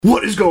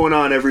What is going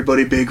on,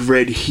 everybody? Big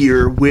Red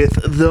here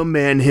with the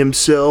man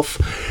himself,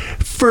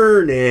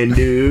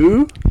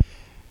 Fernando.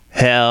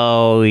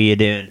 How you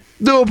doing?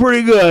 Doing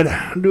pretty good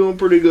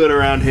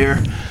around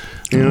here.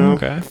 You know?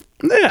 Okay.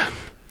 Yeah.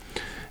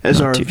 As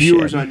Not our too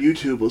viewers shabby. on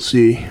YouTube will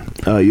see,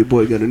 your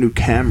boy got a new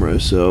camera,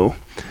 so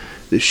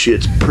this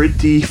shit's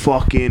pretty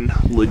fucking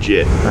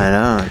legit. I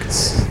know.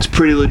 It's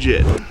pretty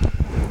legit.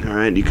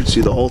 Alright, you can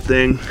see the whole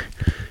thing.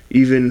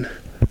 Even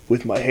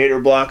with my hater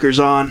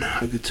blockers on,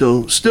 I could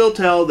still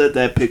tell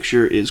that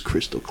picture is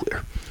crystal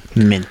clear.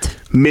 Mint.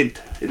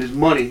 Mint. It is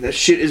money. That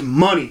shit is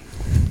money.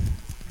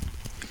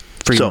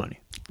 Free So, money.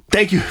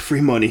 Thank you,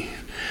 free money.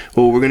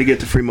 Well, we're going to get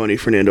to free money,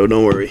 Fernando.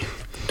 Don't worry.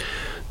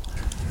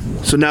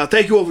 So now,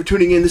 thank you all for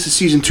tuning in. This is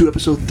Season 2,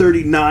 Episode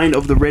 39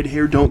 of the Red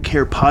Hair Don't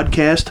Care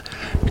podcast.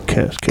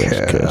 Cast.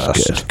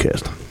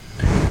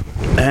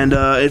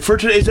 And for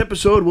today's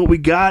episode, what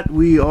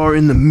we are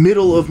in the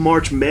middle of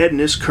March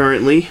Madness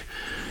currently.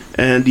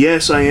 And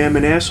yes, I am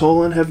an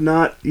asshole and have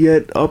not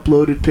yet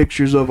uploaded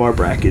pictures of our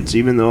brackets,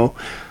 even though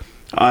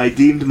I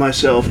deemed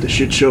myself the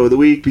shit show of the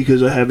week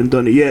because I haven't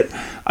done it yet.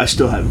 I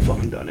still haven't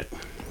fucking done it.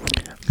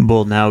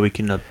 Well, now we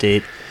can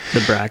update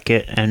the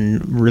bracket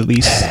and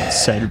release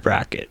said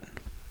bracket.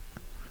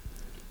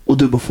 We'll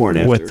do before and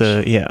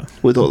after.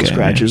 With all the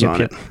scratches on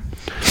yep.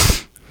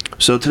 it.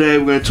 So today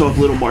we're going to talk a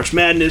little March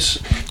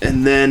Madness,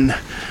 and then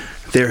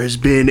there has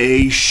been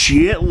a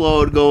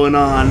shitload going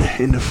on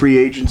in the free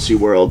agency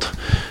world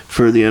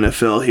for the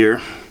NFL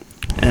here.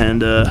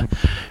 And we're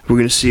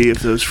going to see if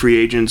those free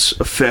agents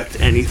affect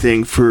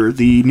anything for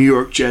the New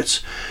York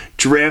Jets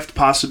draft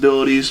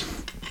possibilities.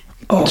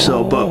 Oh.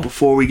 So, but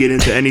before we get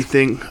into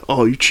anything...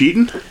 Oh, you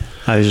cheating?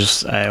 I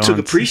Took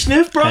a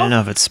pre-sniff, bro? I don't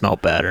know if it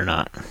smelled bad or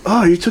not.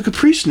 Oh, you took a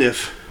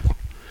pre-sniff.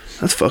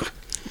 That's fucked.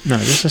 No,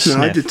 just a sniff.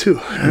 No, I did too.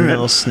 A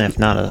little sniff,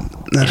 not a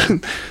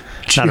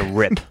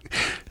rip.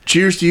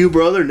 Cheers to you,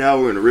 brother. Now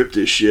we're going to rip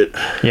this shit.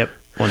 Yep.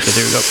 1, 2,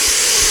 3,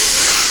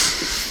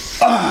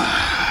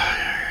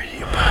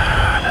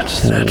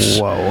 That's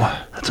Whoa.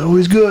 That's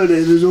always good.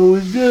 It is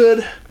always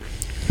good.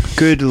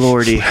 Good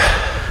lordy.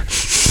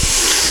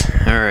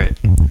 Alright.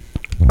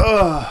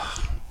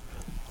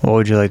 What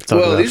would you like to talk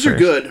about? Well, these are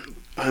good.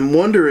 I'm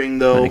wondering, I'm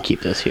though... going to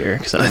keep this here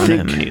because I I'm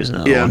think... going to use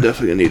another Yeah, one. I'm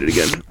definitely going to need it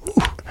again.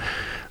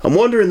 I'm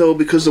wondering, though,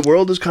 because the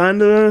world is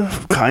kind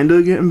of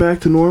getting back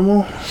to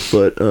normal,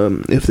 but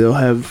if they'll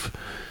have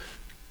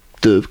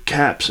the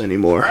caps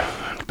anymore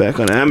back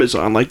on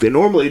Amazon like they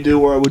normally do,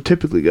 where I would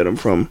typically get them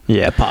from.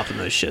 Yeah, popping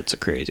those shits are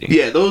crazy.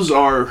 Yeah, those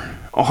are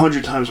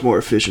 100 times more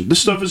efficient. This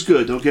stuff is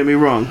good, don't get me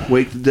wrong.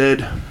 Wake the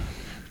Dead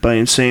by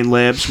Insane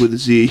Labs with a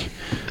Z.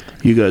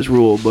 You guys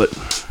rule, but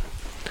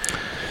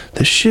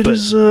this shit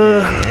is...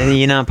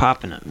 you're not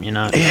popping them. You're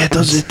not... Yeah, it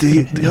does.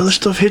 The other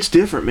stuff hits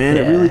different, man.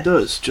 Yeah. It really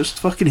does. Just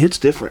fucking hits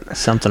different.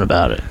 Something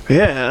about it.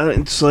 Yeah,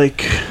 it's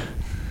like...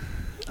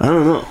 I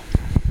don't know.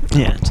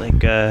 Yeah, it's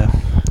like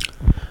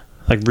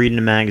reading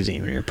a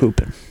magazine when you're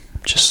pooping.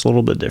 Just a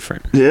little bit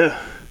different. Yeah.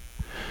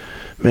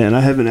 Man, I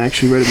haven't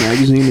actually read a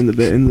magazine in the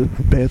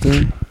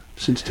bathroom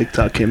since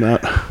TikTok came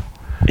out.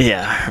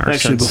 Yeah. Or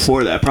Actually,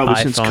 before that. Probably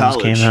since iPhones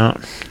college. came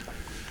out.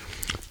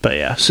 But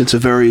yeah. Since a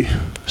very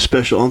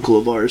special uncle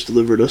of ours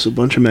delivered us a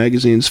bunch of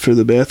magazines for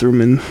the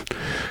bathroom in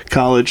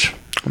college.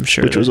 I'm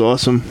sure. Which was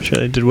awesome. I'm sure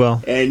they did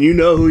well. And you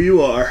know who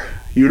you are.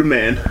 You're the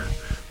man.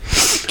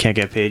 Can't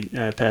get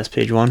past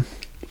page 1?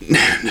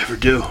 Never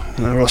do.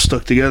 They're all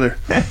stuck together.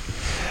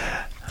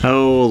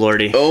 Oh,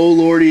 lordy. Oh,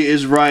 lordy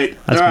is right.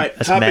 All right,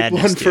 that's topic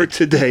madness, 1 for dude.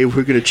 today.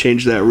 We're going to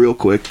change that real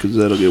quick because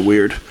that'll get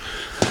weird.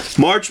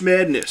 March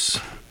Madness.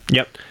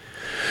 Yep.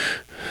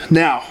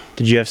 Now,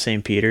 Did you have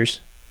St. Peter's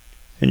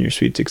in your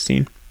Sweet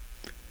 16?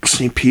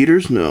 St.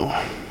 Peter's? No.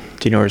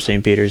 Do you know where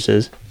St. Peter's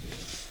is?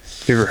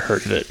 Have you ever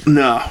heard of it?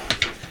 No.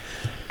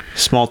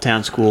 Small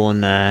town school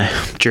in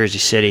Jersey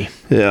City.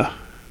 Yeah.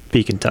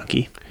 Beat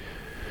Kentucky.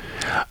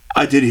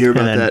 I did hear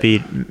about And then that.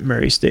 beat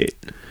Murray State.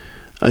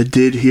 I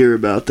did hear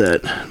about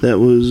that. That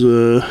was,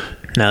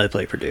 Now they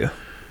play Purdue.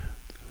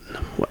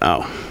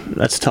 wow.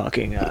 That's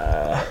talking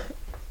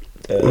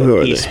Who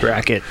are East they?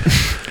 bracket.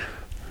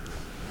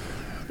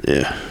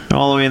 Yeah.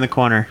 All the way in the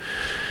corner.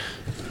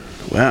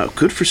 Wow,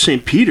 good for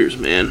St. Peter's,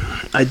 man.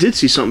 I did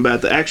see something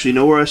about that. Actually, you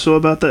know where I saw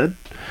about that?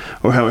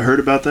 Or how I heard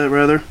about that,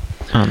 rather?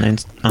 On the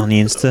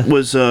Insta.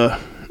 Was,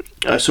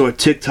 I saw a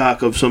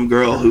TikTok of some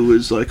girl who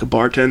was, like, a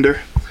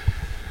bartender.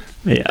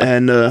 Yeah.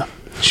 And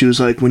she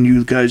was like, when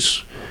you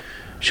guys...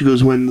 She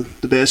goes, when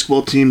the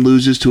basketball team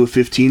loses to a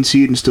 15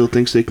 seed and still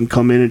thinks they can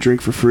come in and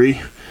drink for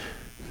free,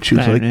 she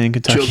was like, in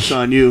Kentucky. joke's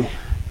on you.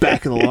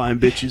 Back of the line,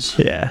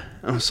 bitches. Yeah.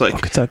 I was like,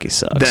 Kentucky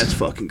sucks. that's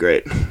fucking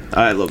great.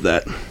 I love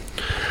that.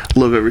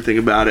 Love everything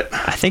about it.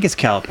 I think it's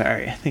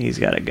Calipari. I think he's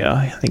got to go.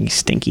 I think he's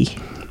stinky.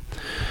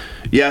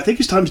 Yeah, I think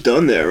his time's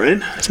done there,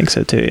 right? I think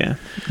so too, yeah.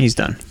 He's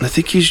done. I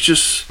think he's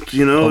just,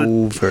 you know...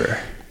 Over.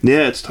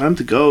 Yeah, it's time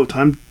to go.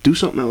 Time to do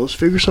something else.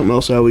 Figure something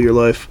else out with your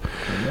life.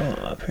 Going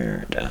up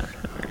here, down.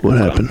 What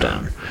happened?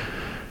 Down.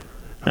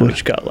 Now we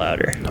just got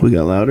louder. We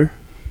got louder?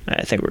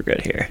 I think we're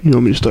good here. You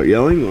want me to start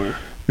yelling, or...?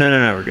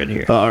 No, we're good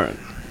here. Oh, all right.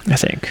 I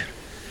think.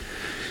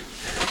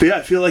 But yeah,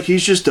 I feel like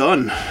he's just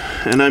done.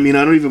 And I mean,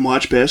 I don't even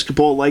watch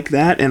basketball like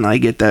that, and I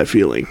get that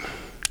feeling.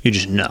 You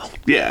just know.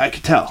 Yeah, I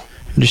can tell.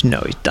 You just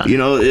know he's done. You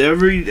know,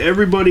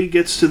 everybody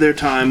gets to their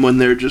time when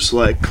they're just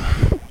like,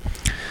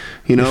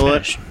 you know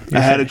what? I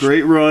had a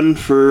great run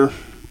for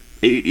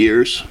 8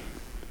 years.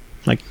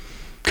 Like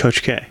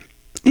Coach K.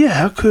 Yeah,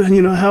 how could,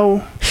 you know,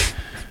 how...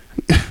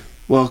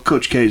 Well,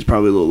 Coach K is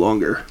probably a little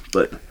longer,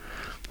 but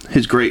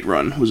his great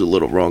run was a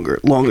little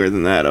longer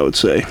than that, I would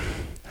say.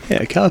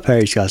 Yeah,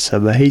 Calipari's got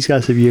some. He's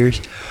got some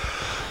years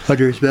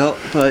under his belt,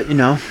 but you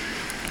know,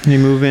 you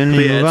move in. But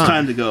you yeah, move it's on.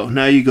 time to go.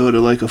 Now you go to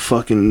like a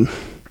fucking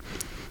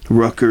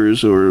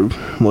Rutgers or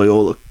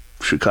Loyola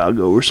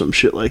Chicago or some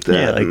shit like that.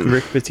 Yeah, like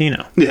Rick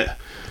Pitino. Yeah,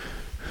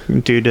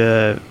 Dude,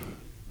 I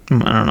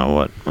don't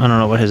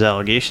know what his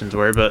allegations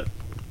were, but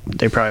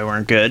they probably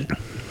weren't good.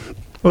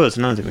 Well, that's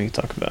another thing we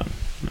can talk about.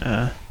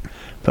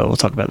 But we'll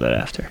talk about that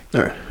after.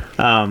 all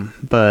right.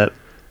 But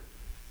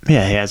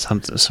yeah, he had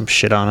some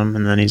shit on him,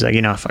 and then he's like,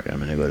 you know, fuck it, I'm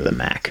gonna go to the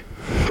MAC,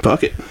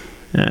 Fuck it.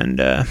 and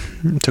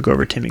took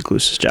over Timmy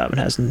Kluse's job, and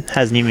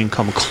hasn't even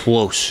come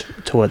close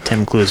to what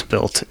Tim Kluse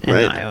built in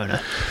Right.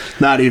 Iona.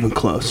 Not even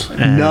close.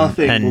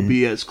 Nothing will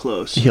be as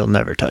close. He'll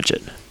never touch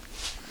it.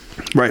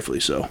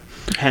 Rightfully so.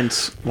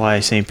 Hence why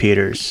St.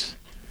 Peter's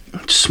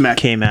Smack.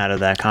 came out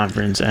of that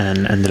conference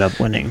and ended up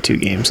winning 2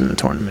 games in the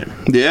tournament.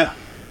 Yeah.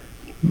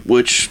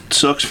 Which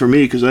sucks for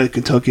me because I had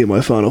Kentucky in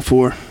my Final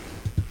Four.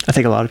 I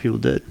think a lot of people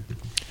did.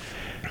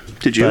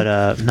 Did you?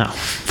 But no,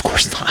 of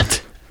course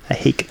not. I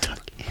hate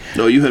Kentucky.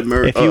 No, you had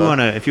Murray.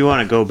 If you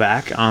wanna go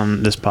back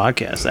on this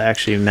podcast, I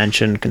actually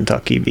mentioned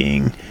Kentucky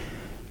being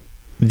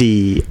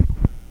the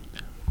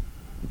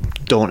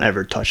don't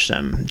ever touch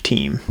them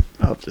team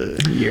of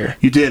the year.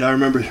 You did. I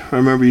remember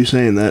you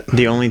saying that.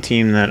 The only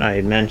team that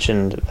I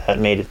mentioned that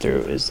made it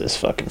through is this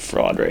fucking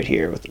fraud right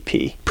here with the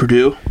P.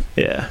 Purdue.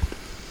 Yeah.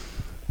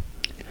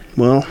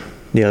 Well,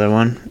 The other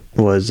one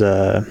was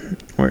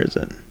where is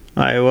it?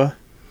 Iowa.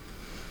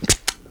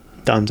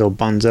 Dunzo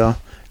Bunzo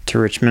to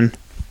Richmond.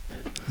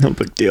 No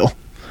big deal.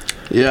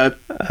 yeah.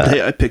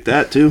 I picked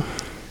that too.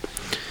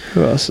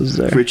 Who else is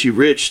there? Richie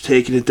Rich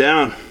taking it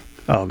down.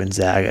 Oh,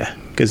 Gonzaga.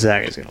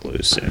 Gonzaga's gonna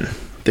lose soon.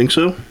 Think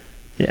so?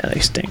 Yeah, they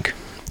stink.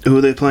 Who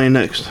are they playing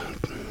next?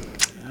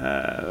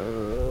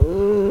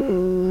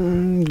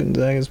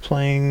 Gonzaga's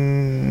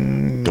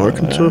playing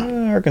Arkansas?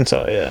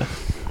 Arkansas, yeah.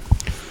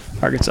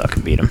 Arkansas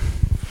can beat them.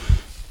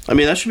 I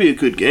mean, that should be a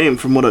good game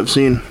from what I've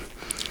seen.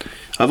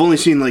 I've only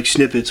seen like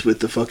snippets with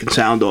the fucking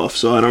sound off,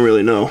 so I don't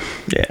really know.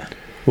 Yeah.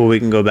 Well, we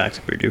can go back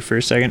to Purdue for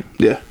a second.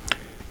 Yeah.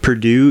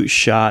 Purdue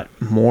shot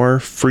more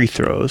free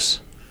throws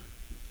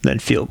than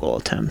field goal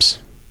attempts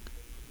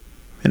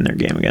in their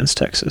game against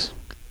Texas.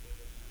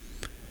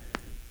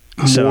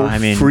 So, More I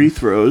mean, free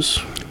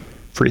throws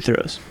free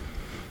throws.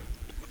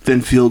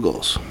 than field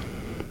goals.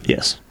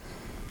 Yes.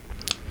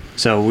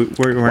 So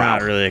we're Wow.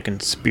 not really a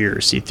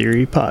conspiracy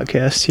theory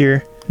podcast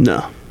here,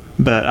 No.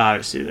 but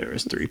obviously there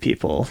was 3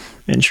 people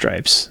in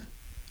stripes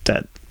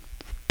that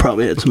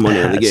Probably had some money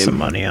on the had game. some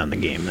money on the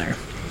game there.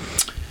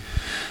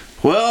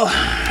 Well,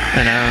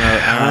 And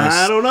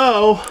I I don't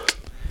know.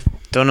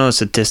 don't know the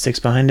statistics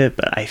behind it,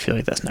 but I feel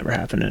like that's never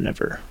happened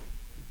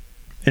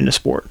in a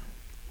sport.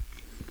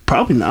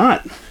 Probably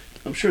not.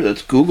 I'm sure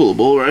that's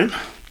Googleable, right?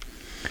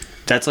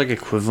 That's like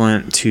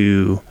equivalent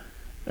to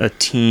a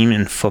team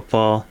in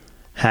football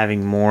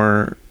having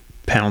more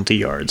penalty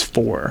yards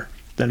for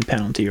than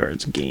penalty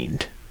yards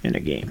gained in a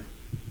game.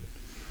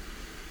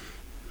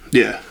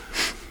 Yeah.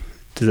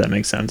 Does that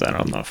make sense? I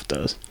don't know if it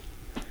does.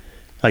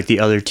 Like the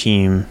other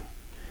team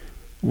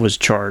was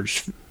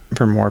charged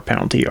for more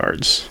penalty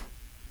yards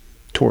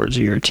towards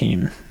your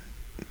team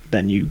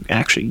than you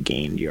actually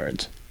gained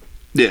yards.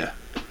 Yeah.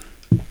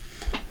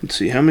 Let's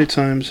see. How many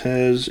times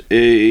has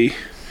a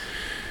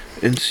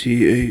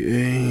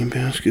NCAA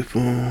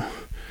basketball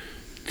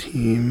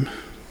team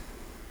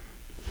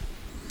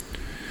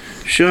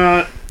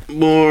shot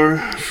more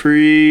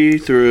free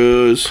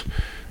throws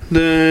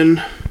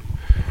than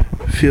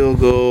field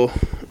goal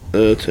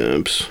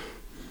attempts?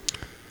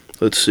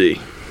 Let's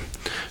see.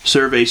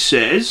 Survey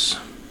says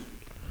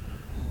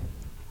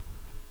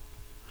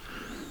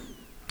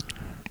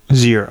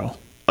 0.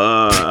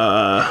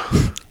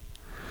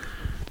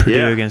 Purdue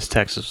yeah. against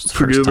Texas was the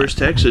Purdue first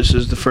time. versus Texas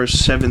is the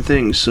first 7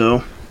 things,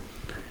 so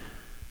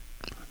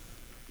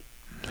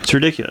It's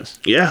ridiculous.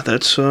 yeah,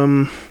 that's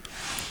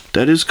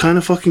that is kind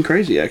of fucking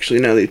crazy actually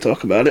now that you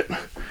talk about it.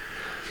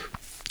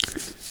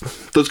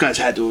 Those guys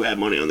had to have had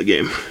money on the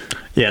game.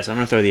 Yeah, so I'm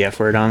going to throw the F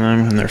word on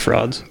them and they're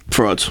frauds.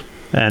 Frauds.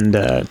 And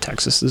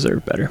Texas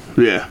deserved better.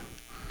 Yeah.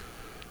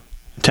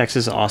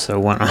 Texas also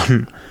went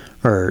on,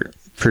 or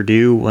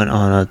Purdue went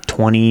on a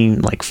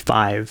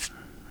 5-0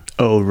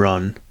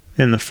 run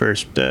in the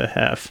first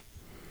half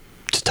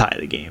to tie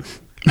the game.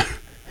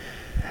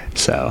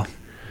 So,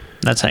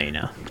 that's how you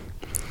know.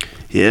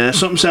 Yeah,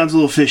 something sounds a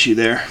little fishy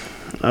there.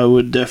 I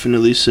would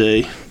definitely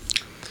say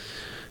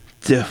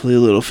definitely a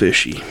little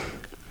fishy.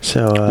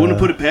 So Wouldn't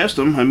put it past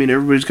them. I mean,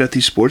 everybody's got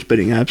these sports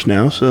betting apps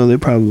now, so they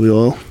probably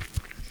all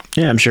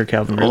yeah, I'm sure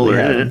Calvin all Ridley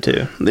are had in them it.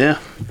 too. Yeah.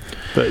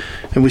 But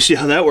And we see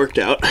how that worked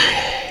out.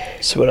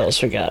 So what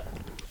else we got?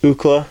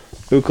 UCLA.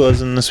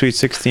 UCLA's in the Sweet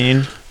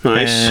 16.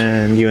 Nice.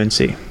 And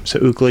UNC. So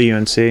UCLA,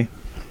 UNC.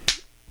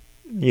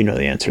 You know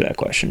the answer to that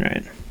question,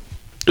 right?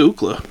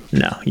 UCLA.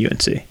 No,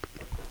 UNC.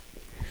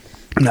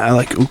 Nah, I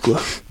like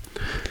UCLA.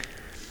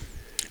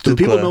 Do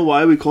people know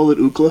why we call it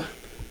UCLA?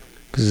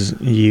 Because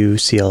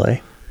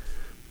UCLA.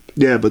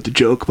 Yeah, but the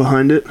joke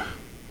behind it.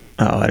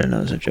 Oh, I didn't know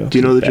it was a joke. Do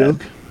you know the Bad.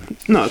 joke?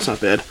 No, it's not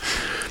bad.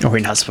 Oh, we're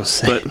not supposed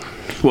to say it.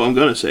 But, well, I'm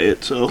going to say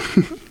it, so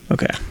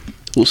Okay.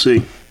 we'll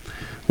see.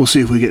 We'll see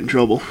if we get in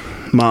trouble.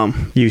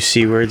 Mom. Use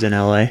C words in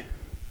LA.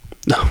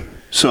 No.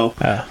 So,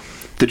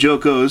 the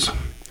joke goes,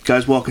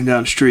 guy's walking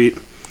down the street,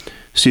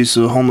 sees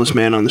a homeless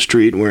man on the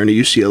street wearing a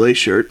UCLA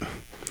shirt,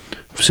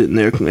 sitting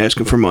there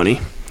asking for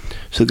money.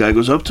 So the guy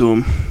goes up to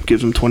him,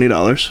 gives him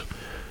 $20.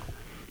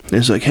 And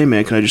he's like, hey,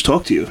 man, can I just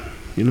talk to you?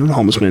 You know, the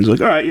homeless man's like,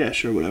 all right, yeah,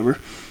 sure, whatever.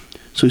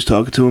 So he's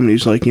talking to him, and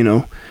he's like, you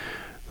know,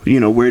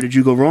 where did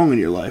you go wrong in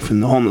your life?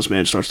 And the homeless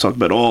man starts talking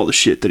about all the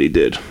shit that he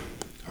did,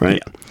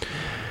 right? Yeah.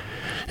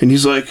 And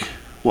he's like,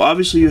 well,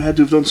 obviously you had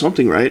to have done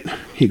something right.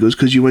 He goes,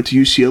 because you went to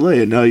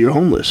UCLA and now you're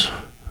homeless.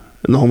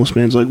 And the homeless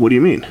man's like, what do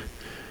you mean?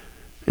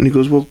 And he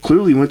goes, well,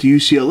 clearly you went to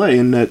UCLA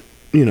and that,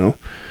 you know,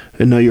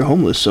 and now you're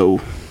homeless, so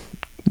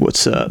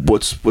what's up?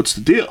 What's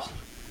the deal?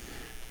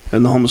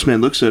 And the homeless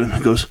man looks at him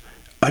and goes,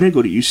 I didn't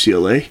go to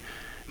UCLA.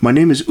 My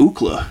name is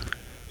UCLA.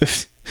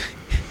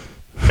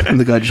 And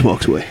the guy just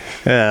walks away.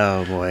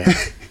 Oh, boy.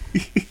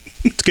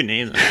 It's a good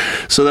name, though.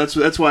 So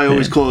that's why I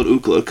always call it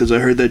UCLA, because I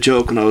heard that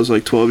joke when I was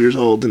like 12 years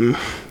old, and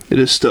it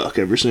has stuck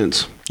ever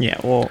since. Yeah,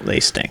 well, they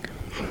stink.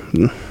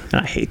 And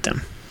I hate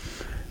them.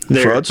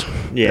 Frauds?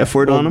 Yeah.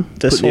 F-word on them?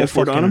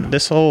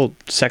 This whole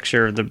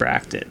section of the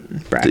bracket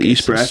the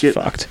East bracket? is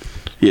fucked.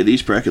 Yeah, the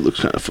East bracket looks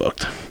kind of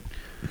fucked.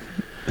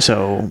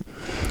 So...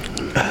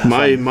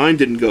 Mine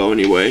didn't go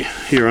anyway.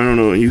 Here, I don't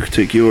know. You can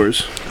take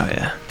yours. Oh,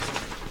 yeah.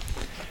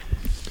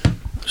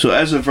 So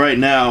as of right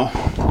now...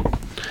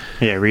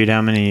 Yeah, read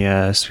how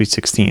many Sweet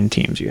 16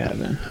 teams you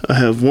have in. I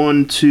have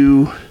 1,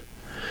 2...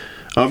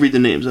 I'll read the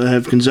names. I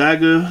have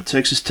Gonzaga,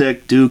 Texas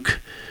Tech, Duke,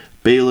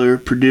 Baylor,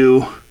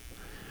 Purdue,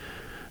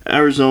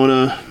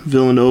 Arizona,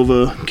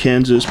 Villanova,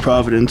 Kansas,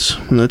 Providence,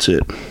 and that's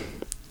it.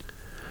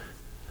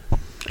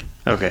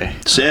 Okay.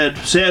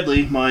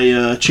 Sadly,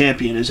 my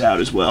champion is out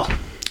as well.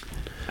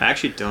 I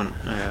actually don't.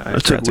 I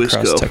took forgot to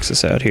cross Wisco.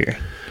 Texas out here.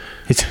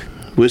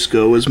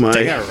 Wisco was my...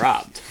 They got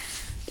robbed.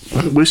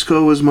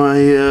 Wisco was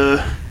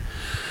my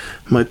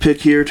my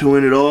pick here to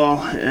win it all,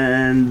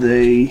 and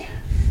they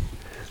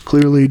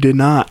clearly did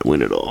not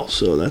win it all.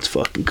 So that's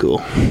fucking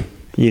cool.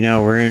 You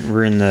know,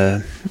 we're in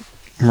the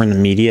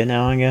media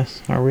now, I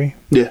guess. Are we?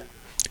 Yeah.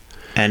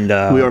 And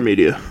we are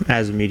media.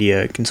 As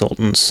media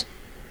consultants,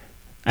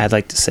 I'd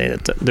like to say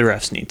that the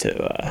refs need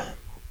to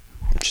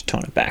just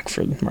tone it back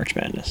for March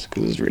Madness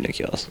because it's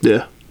ridiculous.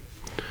 Yeah.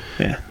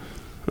 Yeah.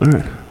 All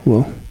right.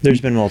 Well,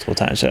 there's been multiple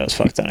times that I was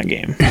fucked on a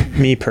game.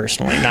 Me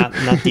personally, not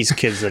these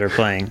kids that are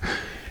playing,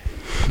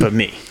 but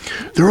me.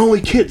 They're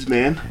only kids,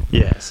 man.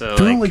 Yeah. So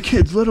they're only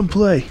kids. Let them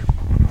play.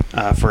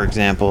 For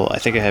example, I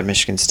think I had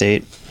Michigan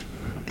State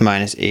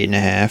minus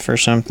 8.5 or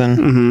something,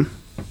 and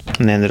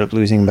they ended up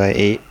losing by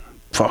 8.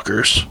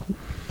 Fuckers.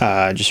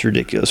 Just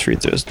ridiculous free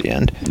throws at the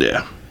end.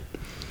 Yeah.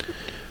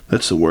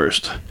 That's the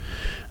worst.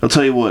 I'll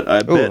tell you what.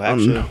 I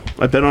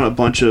bet on a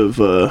bunch of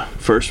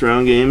first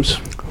round games,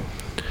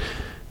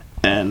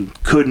 and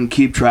couldn't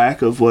keep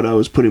track of what I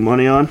was putting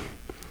money on,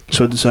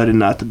 so I decided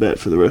not to bet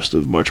for the rest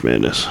of March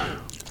Madness.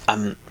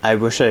 I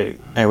wish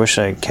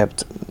I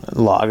kept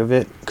log of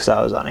it because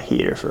I was on a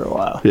heater for a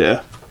while.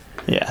 Yeah.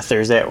 Yeah.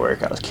 Thursday at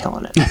work, I was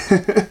killing it.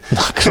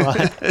 Not gonna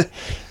lie.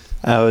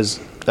 I was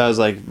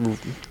like,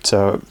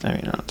 so I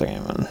mean, I don't think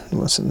anyone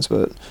listens,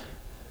 but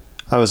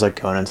I was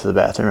like going into the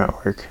bathroom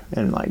at work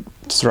and like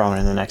throwing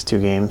in the next 2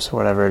 games,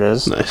 whatever it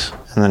is. Nice.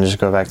 And then just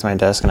go back to my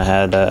desk, and I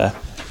had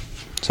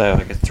so I had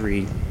like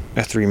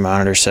a three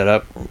monitor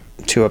setup,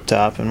 2 up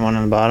top and 1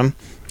 on the bottom.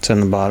 So in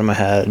the bottom I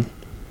had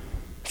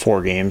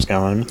 4 games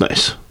going.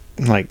 Nice.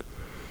 Like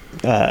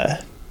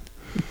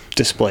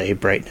display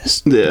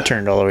brightness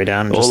turned all the way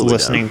down, and all just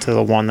listening to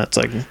the one that's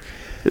like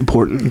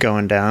important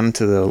going down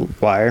to the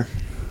wire.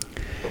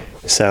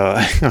 So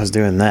I was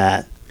doing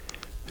that.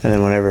 And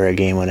then whenever a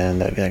game would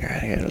end, I'd be like, all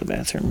right, I gotta go to the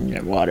bathroom,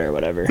 get water or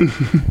whatever,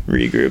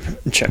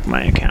 regroup, and check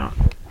my account.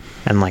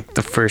 And like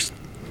the first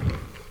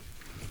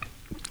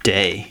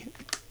day,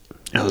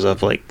 I was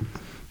up like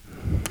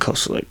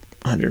close to like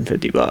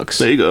 $150.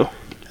 There you go.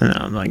 And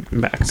now I'm like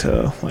back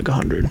to like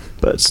 100,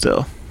 but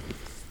still.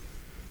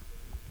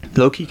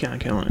 Low key kind of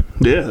killing it.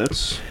 Yeah,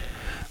 that's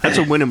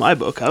a win in my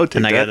book. I would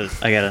take that. And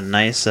I got a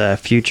nice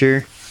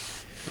future.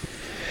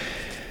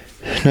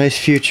 Nice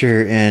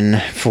future in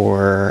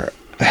for...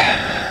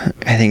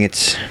 I think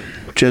it's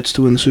Jets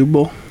to win the Super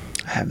Bowl.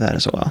 I have that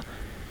as well.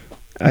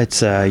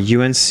 It's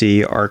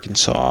UNC,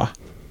 Arkansas,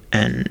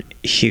 and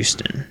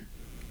Houston,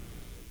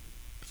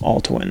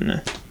 all to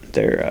win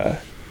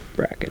their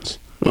brackets.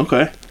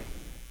 Okay.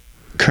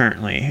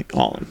 Currently,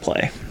 all in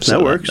play. So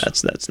that works.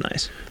 That's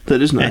nice.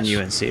 That is nice. And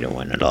UNC to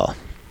win it all.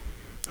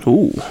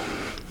 Ooh.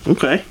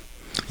 Okay.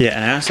 Yeah,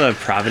 and I also have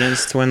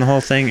Providence to win the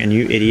whole thing, and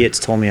you idiots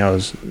told me I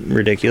was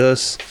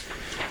ridiculous.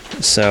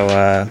 So,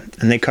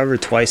 and they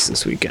covered twice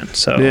this weekend.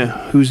 So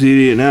Yeah. Who's the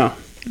idiot now?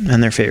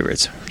 And they're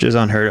favorites, which is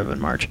unheard of in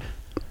March.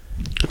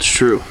 It's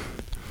true.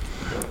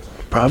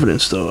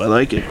 Providence, though. I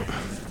like it.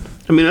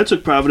 I mean, I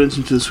took Providence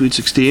into the Sweet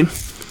 16.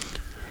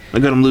 I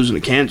got them losing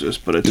to Kansas,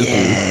 but I took them.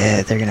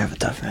 Yeah, they're going to have a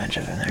tough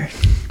matchup in there.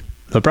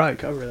 They'll probably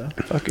cover, though.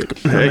 Fuck it.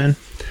 Hey. I'm in.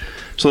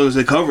 As long as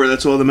they cover,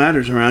 that's all that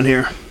matters around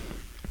here.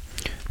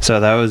 So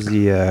that was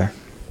the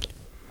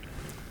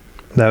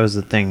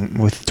thing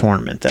with the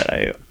tournament that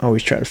I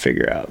always try to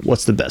figure out.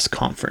 What's the best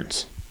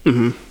conference?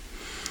 Mm-hmm.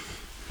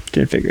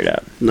 Didn't figure it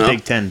out. No.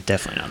 Big Ten,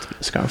 definitely not the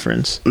best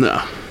conference.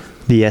 No.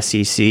 The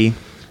SEC,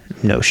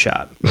 no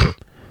shot.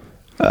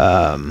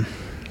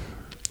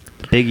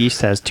 Big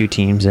East has two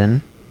teams,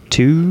 and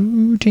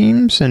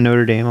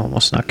Notre Dame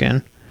almost snuck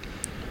in.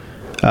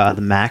 The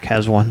MAC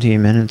has one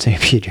team in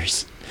St.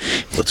 Peter's.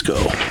 Let's go.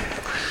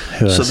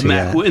 Who So else the we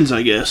MAC got? wins,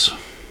 I guess.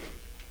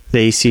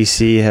 The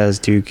ACC has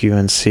Duke,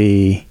 UNC,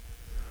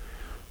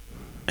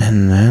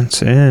 and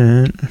that's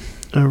it.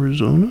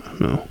 Arizona?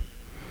 No.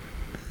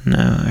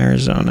 No,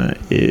 Arizona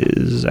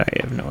is... I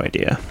have no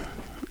idea.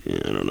 Yeah,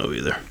 I don't know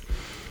either.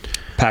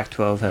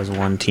 Pac-12 has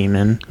one team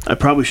in. I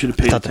probably should have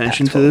paid Thought the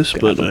attention to Pac-12 this,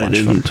 was but gonna have a I bunch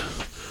of them. didn't.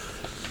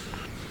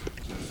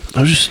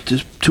 I was just...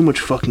 There's too much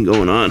fucking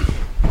going on.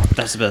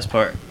 That's the best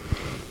part.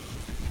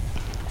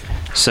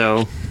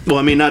 So, Well,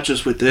 I mean, not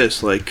just with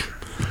this. Like,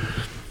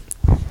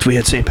 we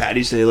had St.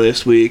 Paddy's Day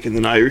last week, and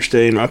then Irish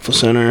Day in Rockville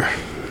Center.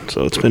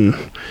 So it's been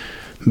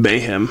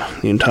mayhem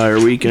the entire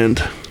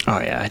weekend. oh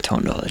yeah, I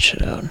toned all that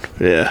shit out.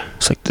 Yeah.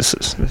 It's like this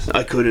is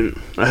I couldn't.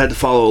 I had to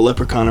follow a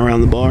leprechaun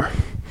around the bar.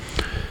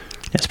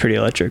 it's pretty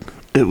electric.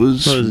 It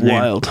was What was his name?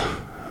 wild.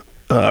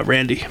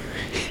 Randy.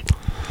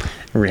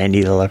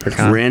 Randy the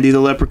Leprechaun. Randy the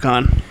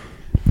Leprechaun.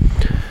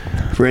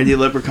 Randy the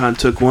Leprechaun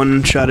took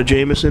one shot of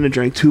Jameson and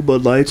drank 2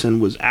 Bud Lights and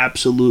was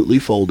absolutely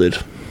folded.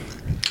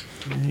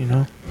 You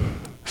know,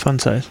 fun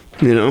size.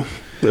 You know,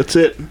 that's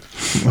it.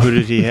 Who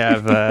did he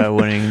have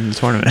winning the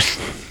tournament?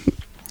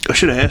 I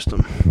should have asked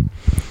him.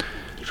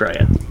 Try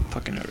it.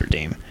 Fucking Notre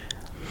Dame.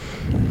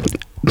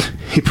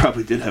 He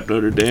probably did have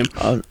Notre Dame.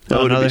 I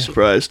wouldn't be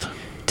surprised.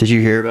 Did you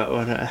hear about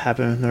what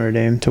happened with Notre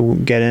Dame to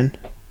get in?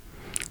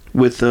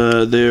 With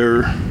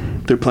their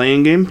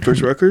playing game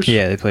versus Rutgers?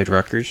 Yeah, they played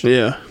Rutgers.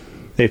 Yeah.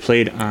 They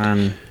played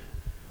on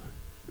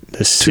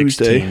the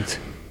Tuesday. 16th.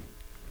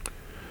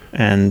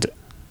 And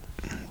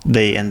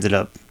they ended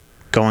up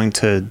going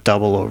to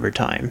double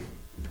overtime.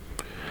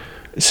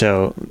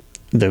 So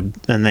then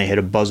they hit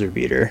a buzzer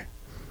beater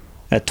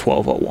at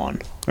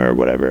 12:01 or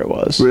whatever it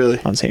was. Really?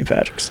 On St.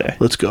 Patrick's Day.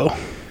 Let's go.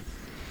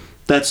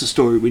 That's the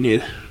story we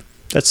need.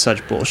 That's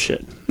such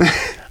bullshit.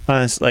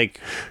 It's like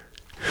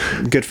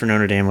good for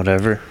Notre Dame,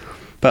 whatever.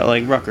 But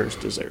like Rutgers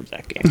deserved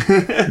that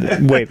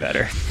game. Way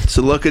better. It's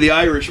the luck of the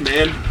Irish,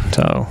 man.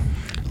 So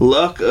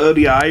Luck of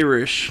the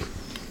Irish.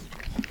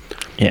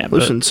 yeah.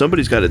 Listen,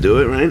 somebody's got to do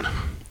it, right?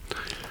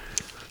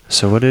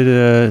 So what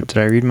did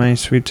I read my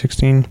Sweet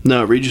 16?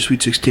 No, read your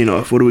Sweet 16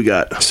 off. What do we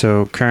got?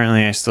 So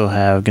currently I still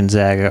have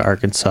Gonzaga,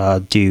 Arkansas,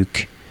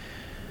 Duke.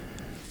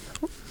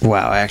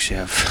 Wow, I actually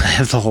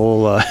have the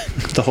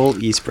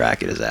whole East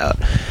bracket is out.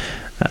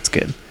 That's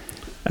good.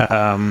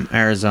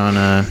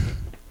 Arizona,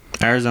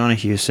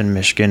 Houston,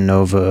 Michigan,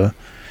 Nova.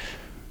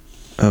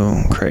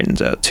 Oh,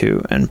 Creighton's out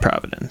too, and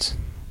Providence.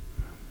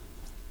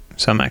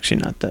 So I'm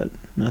actually not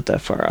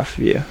that far off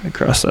of you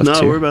across those No,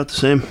 two. we're about the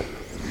same.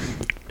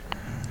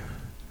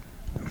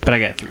 But I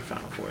got 3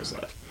 Final Fours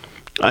left.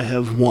 I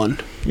have 1.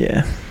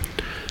 Yeah.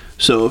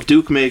 So if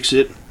Duke makes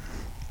it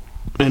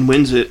and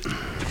wins it,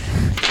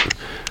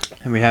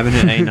 And we haven't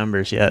hit any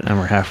numbers yet, and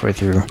we're halfway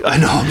through I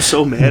know, I'm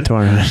so the mad.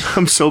 tournament.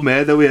 I'm so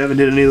mad that we haven't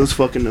hit any of those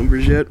fucking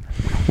numbers yet.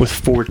 With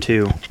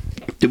 4-2.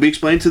 Did we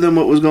explain to them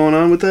what was going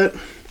on with that?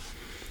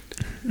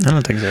 I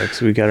don't think so,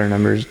 because we got our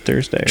numbers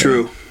Thursday. Right?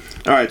 True.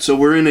 All right, so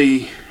we're in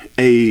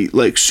a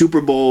like Super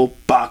Bowl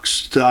box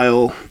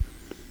style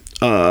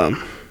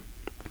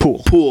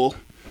pool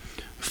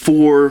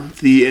for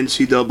the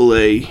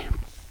NCAA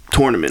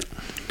tournament.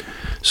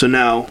 So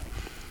now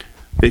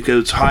it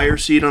goes higher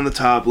seed on the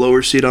top,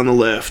 lower seed on the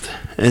left,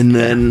 and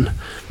then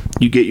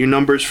you get your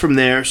numbers from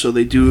there. So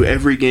they do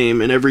every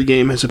game, and every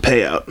game has a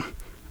payout.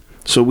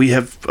 So we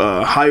have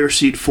higher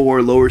seed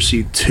 4, lower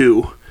seed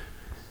 2.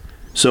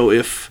 So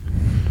if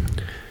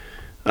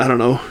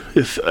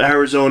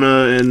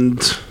Arizona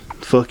and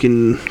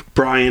fucking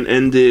Bryant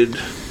ended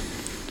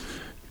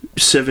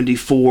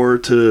 74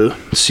 to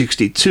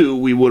 62,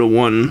 we would have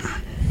won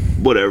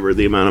whatever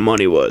the amount of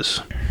money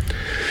was.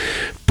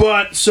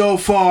 But so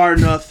far,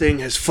 nothing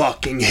has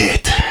fucking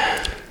hit.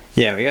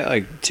 Yeah, we got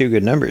like 2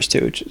 good numbers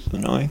too, which is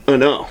annoying. I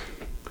know.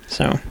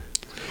 So,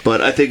 But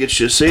I think it's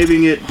just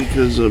saving it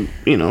because of,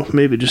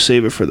 maybe just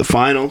save it for the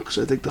final. Because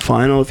I think the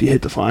final, if you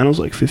hit the final, is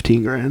like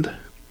 $15,000.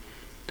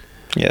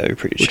 yeah, that'd be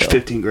pretty Which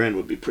chill. $15,000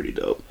 would be pretty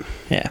dope.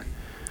 Yeah.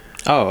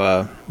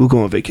 Oh, We'll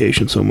go on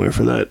vacation somewhere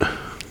for that.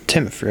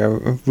 Tim,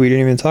 we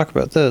didn't even talk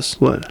about this.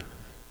 What?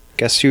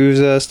 Guess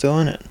who's still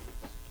in it?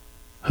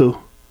 Who?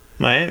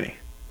 Miami.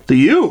 The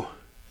U.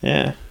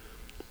 Yeah.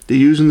 The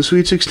U's in the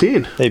Sweet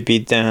 16. They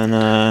beat down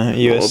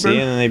USC Auburn?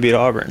 and then they beat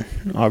Auburn.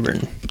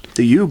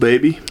 The U,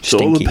 baby. It's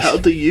all Stinkies.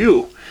 about the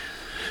U.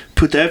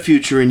 Put that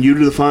future in U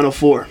to the Final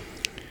Four.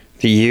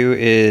 The U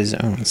is...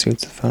 Oh, let's see what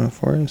the Final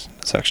Four is.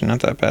 It's actually not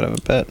that bad of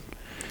a bet.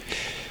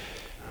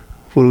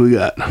 What do we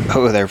got?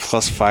 Oh, they're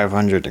plus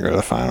 500 to go to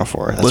the Final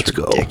Four. That's Let's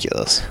go.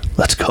 ridiculous.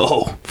 Let's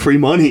go. Free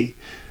money.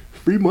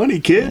 Free money,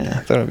 kid. Yeah,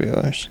 I thought it would be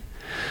worse.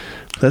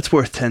 That's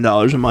worth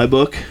 $10 in my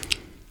book.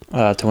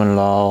 To win it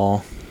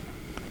all,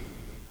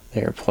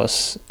 they're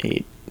plus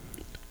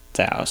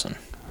 8,000.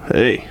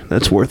 Hey,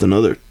 that's worth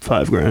another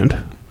 $5,000.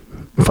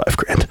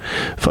 $5,000.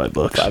 $5.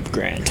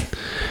 $5,000.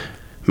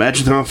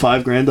 Imagine throwing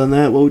 $5,000 on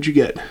that. What would you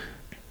get?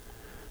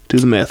 Do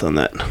the math on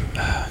that.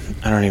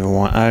 I don't even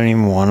want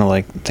to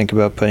like think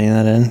about putting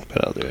that in,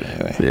 but I'll do it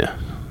anyway. Yeah.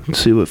 Let's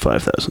see what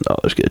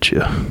 $5,000 gets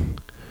you.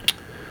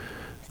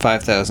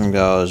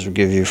 $5,000 will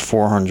give you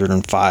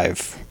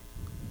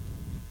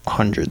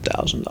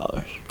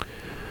 $405,000.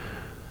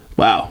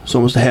 Wow, it's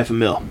almost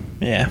 $500,000.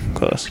 Yeah,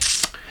 close.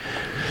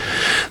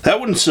 That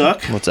wouldn't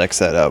suck. Let's X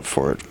that out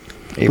for it.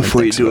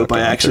 Before you do it by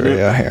accident.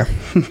 Yeah, here.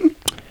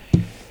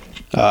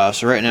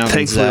 So right now,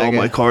 Thankfully, all Gonzaga-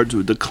 my cards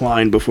would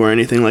decline before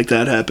anything like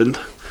that happened.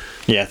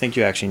 Yeah, I think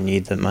you actually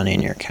need the money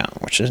in your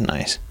account, which is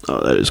nice.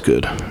 Oh, that is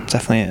good. It's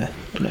definitely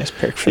a nice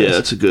perk for Yeah, this.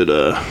 that's a good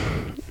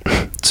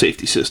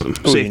safety system.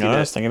 Oh, Safety you know what I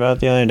net. was thinking about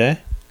the other day?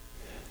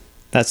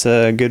 That's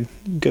a good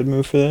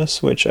move for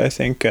this, which I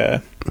think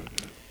we're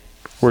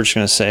just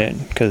going to say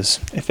it, because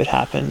if it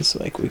happens,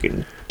 like, we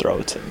can throw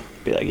it to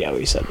be like, yeah,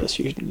 we said this,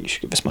 you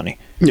should give us money.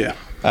 Yeah.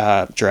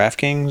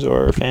 DraftKings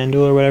or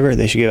FanDuel or whatever,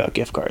 they should give out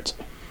gift cards.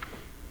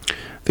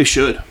 They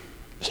should.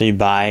 So you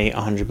buy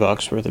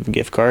 $100 worth of a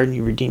gift card,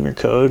 you redeem your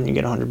code, and you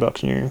get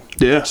 $100 in your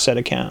Yeah. set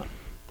account.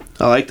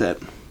 I like that.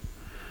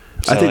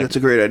 So I think like- that's a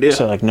great idea.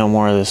 So like no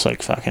more of this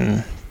like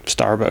fucking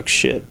Starbucks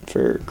shit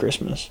for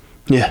Christmas.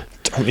 Yeah.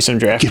 Throw me some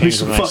DraftKings. Give me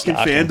some in my fucking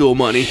stocking. FanDuel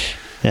money.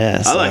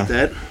 Yeah, I like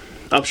that.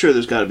 I'm sure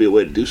there's got to be a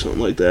way to do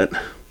something like that.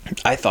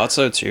 I thought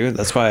so too.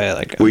 That's why I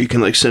like. Where you can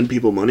like send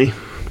people money.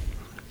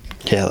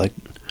 Yeah, like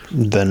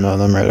Venmo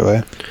them right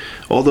away.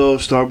 Although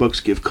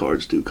Starbucks gift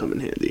cards do come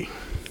in handy.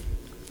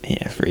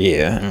 Yeah, for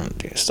you. I don't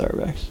do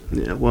Starbucks.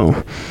 Yeah,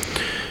 well,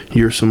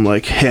 you're some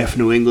like half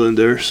New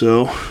Englander,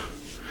 so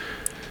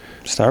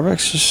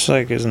Starbucks just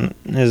like isn't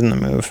the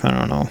move. I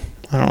don't know.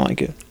 I don't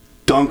like it.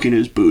 Dunkin'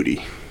 is booty.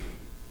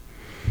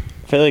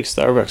 I feel like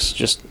Starbucks is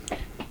just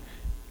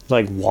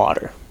like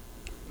water.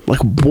 Like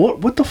what?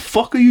 What the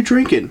fuck are you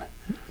drinking?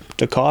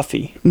 The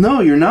coffee.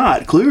 No, you're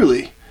not.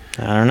 Clearly.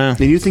 I don't know. And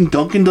you think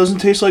Dunkin' doesn't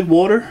taste like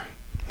water?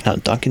 No,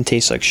 Dunkin'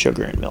 tastes like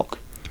sugar and milk.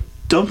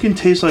 Dunkin'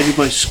 tastes like if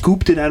I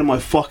scooped it out of my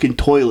fucking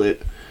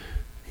toilet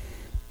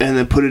and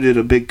then put it in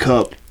a big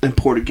cup and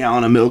poured a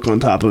gallon of milk on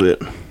top of it.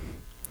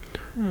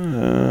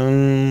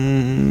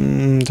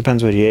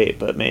 Depends what you ate,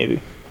 but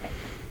maybe.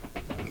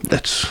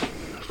 That's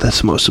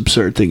the most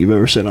absurd thing you've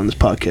ever said on this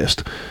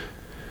podcast.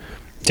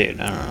 Dude,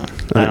 I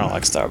don't know. I don't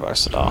like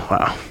Starbucks at all.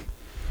 Wow.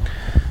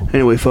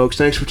 Anyway, folks,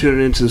 thanks for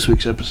tuning in to this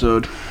week's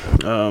episode.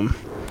 Doesn't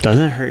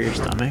it hurt your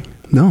stomach?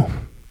 No.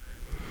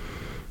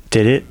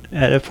 Did it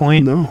at a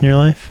point No. in your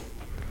life?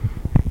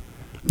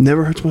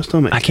 Never hurts my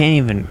stomach. I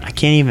can't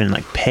even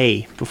like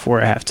pay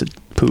before I have to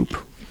poop.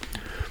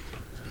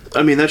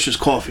 I mean, that's just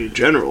coffee in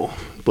general,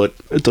 but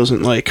it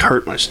doesn't like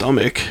hurt my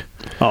stomach.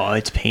 Oh,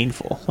 it's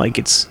painful. Like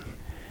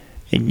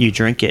you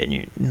drink it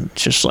and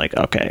it's just like,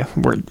 okay,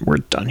 we're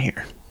done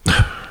here.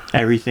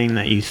 Everything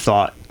that you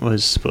thought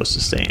was supposed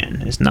to stay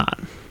in is not.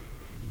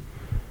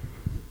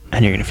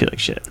 And you're going to feel like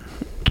shit.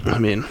 I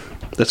mean,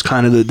 that's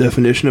kind of the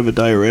definition of a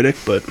diuretic,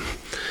 but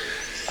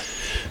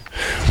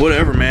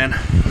whatever, man.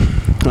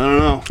 I don't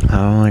know. I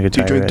don't like a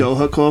Do you drink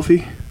Doha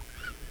coffee?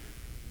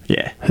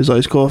 Yeah. His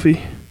iced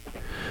coffee?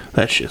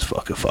 That shit's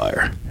fucking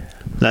fire.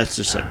 That's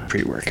just like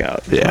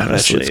pre-workout. Yeah,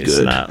 honestly. that shit's It's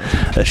good. not-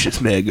 That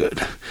shit's mad good.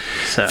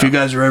 So, If you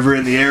guys are ever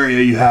in the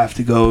area, you have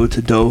to go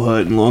to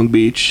Doha in Long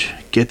Beach.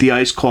 Get the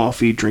iced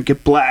coffee. Drink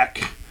it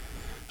black.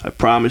 I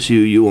promise you,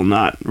 you will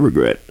not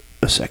regret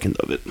a second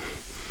of it.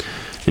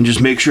 And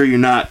just make sure you're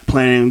not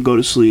planning to go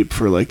to sleep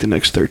for like the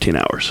next 13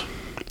 hours.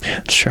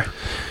 yeah, sure.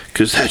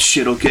 Because that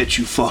shit'll get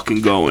you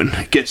fucking going.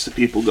 It gets the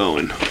people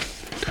going.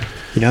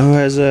 You know who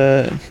has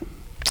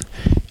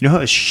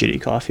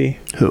shitty coffee?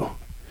 Who?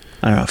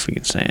 I don't know if we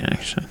can say it,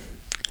 actually.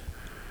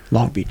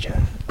 Long Beach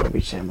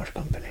Sandwich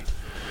Company.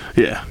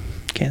 Yeah.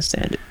 Can't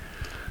stand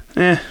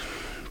it.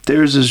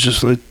 Theirs is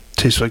just, it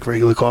tastes like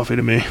regular coffee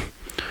to me.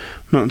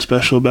 Nothing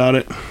special about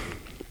it.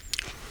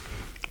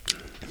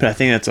 But I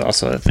think that's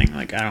also a thing.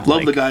 Like, I don't Love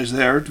like the guys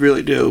there,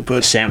 really do.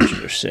 But sandwiches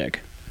are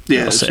sick. yeah,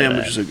 I'll the say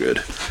sandwiches that. are good.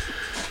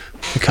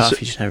 The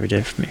coffee just never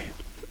did for me.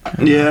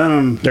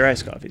 Yeah, Their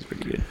iced coffee is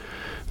pretty good.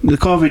 the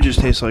coffee just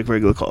tastes like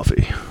regular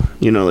coffee.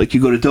 You know, like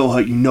you go to Dough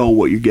Hut, you know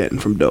what you're getting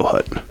from Dough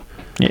Hut.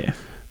 Yeah.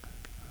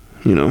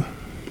 You know,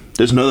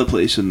 there's another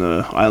place in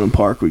the Island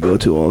Park we go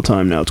to all the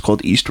time now. It's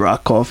called East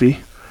Rock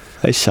Coffee.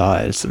 I saw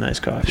it. It's a nice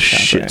coffee shop.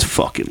 Shit's Right?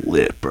 fucking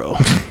lit, bro.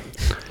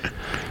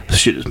 This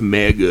shit is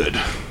mad good.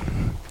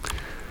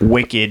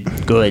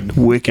 wicked good.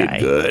 Wicked guy.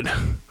 good.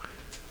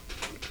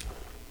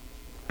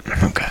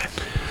 Okay.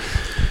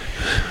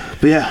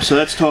 But yeah, so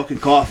that's talking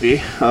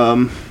coffee.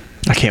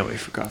 I can't wait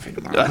for coffee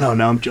tomorrow. I know,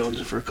 now I'm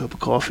jonesing for a cup of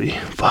coffee.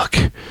 Fuck.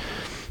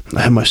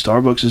 I had my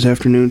Starbucks this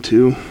afternoon,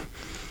 too.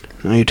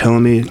 Now you're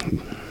telling me...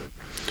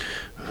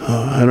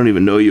 I don't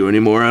even know you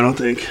anymore, I don't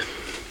think.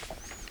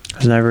 I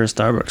was never a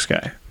Starbucks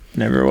guy.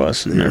 Never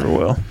was. Yeah. Never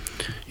will.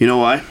 You know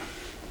why?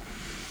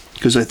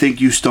 Because I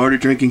think you started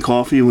drinking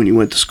coffee when you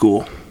went to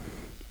school.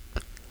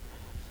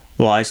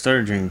 Well, I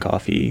started drinking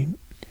coffee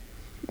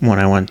when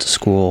I went to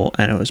school,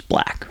 and it was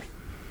black.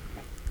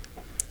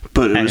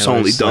 But it And was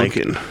only like-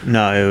 Dunkin'.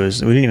 no, it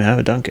was. We didn't even have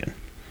a Dunkin'.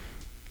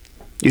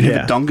 You have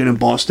Yeah. a Dunkin' in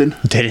Boston?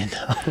 Didn't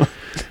know.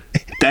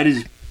 That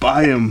is...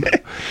 I am...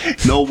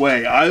 No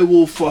way. I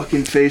will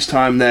fucking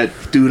FaceTime that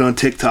dude on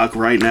TikTok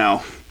right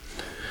now.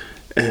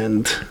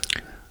 And...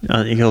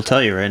 He'll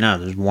tell you right now.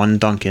 There's one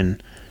Dunkin',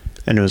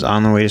 and it was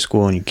on the way to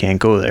school, and you can't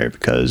go there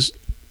because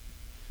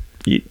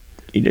you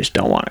just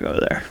don't want to go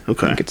there.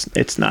 Okay. Like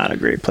it's not a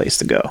great place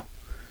to go.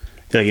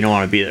 Like you don't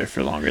want to be there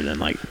for longer than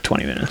like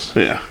 20 minutes.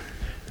 Yeah.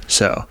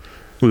 So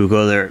we would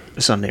go there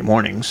Sunday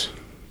mornings,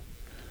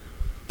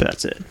 but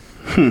that's it.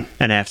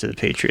 And after the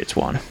Patriots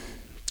won.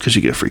 Because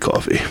you get free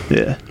coffee.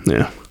 Yeah.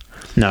 Yeah.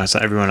 No, so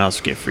everyone else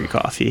would get free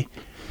coffee,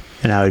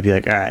 and I would be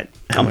like, "All right,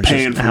 I'm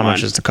paying for how much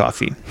mine." is the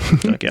coffee?"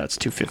 Like, yeah, it's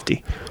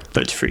 $2.50,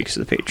 but it's free because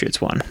the Patriots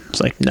won.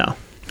 It's like, no,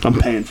 I'm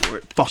paying for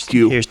it. Fuck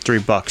you. here's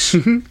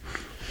 $3.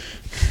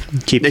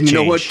 Keep the And you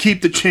know change. what?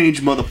 Keep the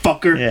change,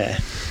 motherfucker. Yeah.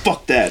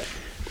 Fuck that.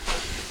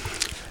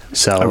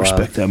 So I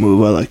respect that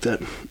move. I like that.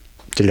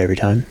 Did it every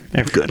time.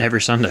 Good.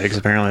 Every Sunday, because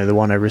apparently they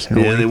won every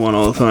single Yeah, week. they won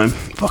all the time.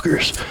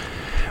 Fuckers.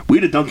 We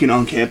had a Dunkin'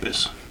 on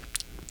campus.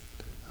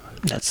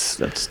 That's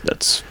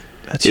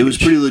It was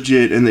huge. pretty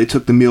legit, and they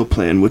took the meal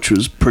plan, which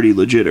was pretty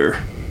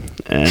legitter.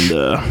 And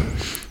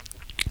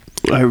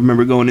I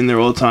remember going in there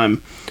all the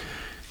time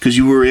because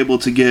you were able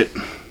to get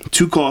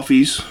 2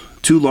 coffees,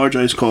 2 large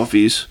iced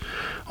coffees,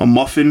 a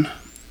muffin,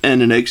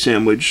 and an egg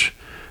sandwich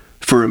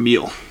for a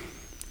meal.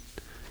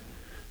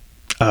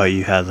 Oh,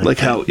 you had like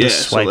How the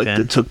so swipe like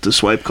in. they took the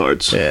swipe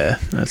cards. Yeah,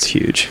 that's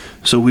huge.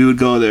 So we would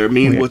go there.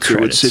 Me and We had Witzer would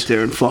credits. sit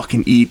there and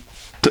fucking eat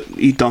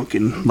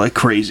Dunkin' like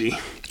crazy.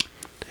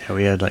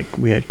 Yeah,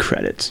 we had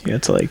credits. You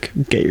had to like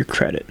get your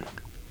credit.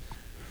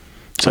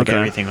 So like Okay.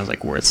 everything was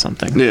like worth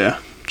something. Yeah.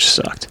 Which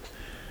sucked.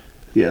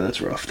 Yeah,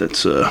 that's rough.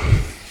 That's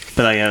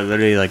But I gotta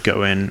literally like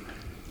go in,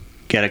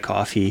 get a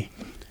coffee,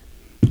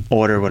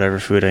 order whatever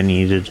food I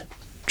needed,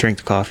 drink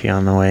the coffee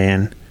on the way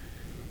in,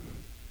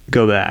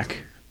 go back,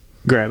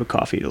 grab a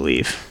coffee to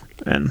leave.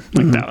 And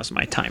like that was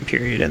my time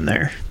period in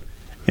there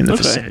in the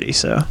Okay. vicinity,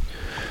 so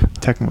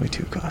technically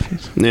 2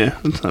 coffees. yeah,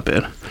 that's not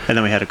bad. And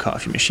then we had a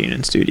coffee machine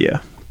in studio,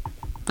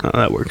 Oh,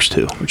 that works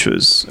too. which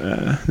was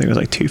I think it was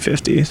like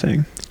 $2.50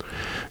 thing.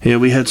 Yeah,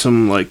 we had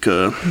some like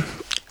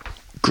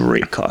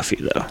Great coffee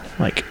though.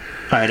 Like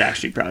I'd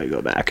actually probably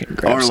go back and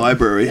grab our some.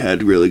 library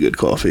had really good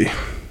coffee. I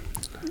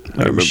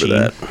remember machine?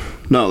 that.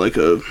 No, like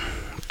a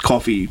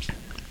coffee.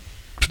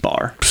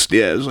 bar.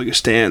 Yeah, it was like a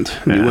stand.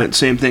 And we Yeah. went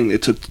same thing. They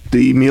took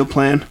the meal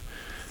plan.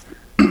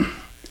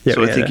 Yeah,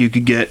 So we I had think a- you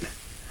could get,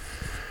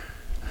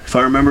 if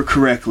I remember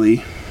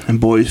correctly, and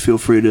boys feel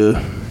free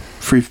to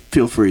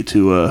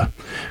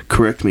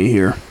correct me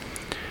here.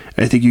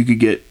 I think you could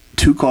get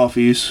 2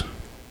 coffees,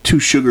 2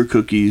 sugar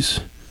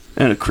cookies,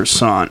 and a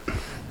croissant,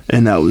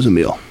 and that was a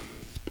meal.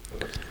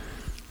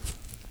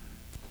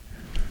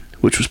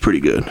 Which was pretty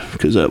good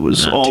because that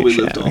was Not all too we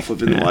lived shabby. off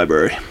of in the Yeah.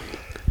 library.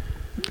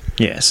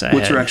 Yes, I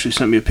Witzer had actually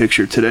sent me a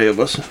picture today of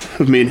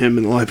me and him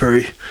in the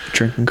library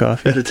drinking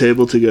coffee. at a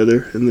table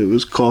together, and there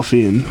was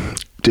coffee and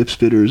dip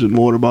spitters and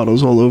water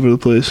bottles all over the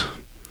place.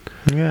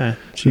 Yeah,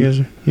 so you guys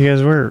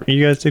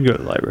did go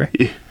to the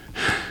library.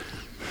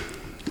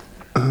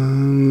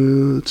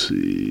 Let's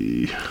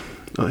see.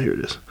 Oh, here it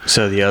is.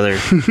 So the other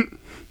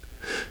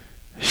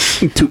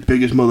 2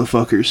 biggest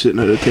motherfuckers sitting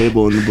at a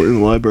table in the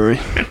library.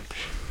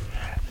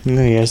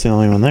 no, you guys the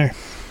only one there.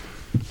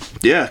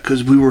 Yeah,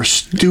 because we were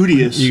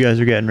studious. You guys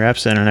were getting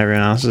reps in, and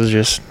everyone else is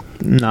just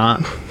not.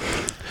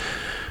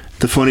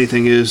 The funny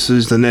thing is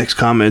the next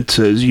comment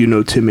says, "You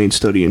know, Tim ain't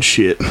studying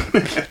shit."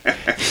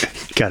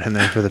 Got in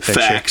there for the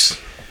picture. Facts.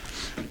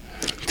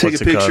 Take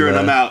What's a it picture called, and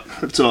I'm out.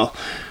 That's all.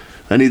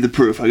 I need the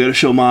proof. I gotta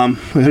show mom.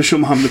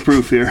 The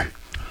proof here.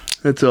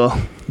 That's all.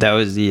 That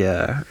was the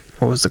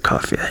what was the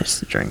coffee I used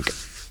to drink?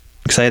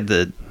 Because I had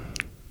the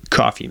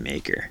coffee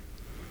maker.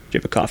 Do you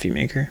have a coffee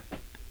maker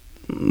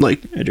Like,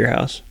 at your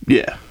house?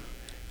 yeah,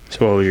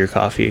 So what was your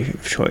coffee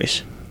of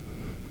choice?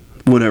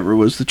 whatever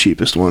was the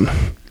cheapest one.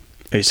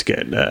 I used to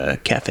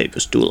get Cafe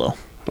Pastulo.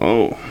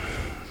 Oh,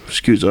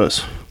 excuse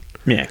us.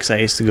 Yeah, because I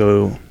used to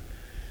go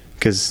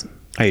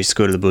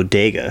to the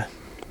bodega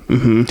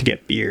Mm-hmm. to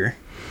get beer.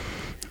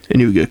 And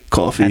you would get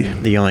coffee.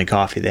 And the only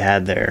coffee they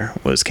had there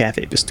was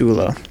Cafe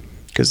Pastulo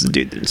because the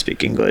dude didn't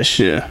speak English.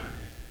 Yeah.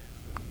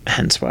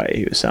 Hence why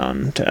he was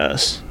selling to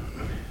us.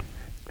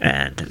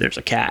 And there's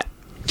a cat.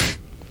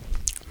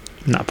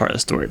 Not part of the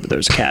story, but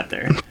there's a cat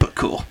there. But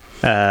cool.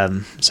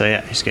 So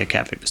yeah, I used to get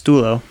Cafe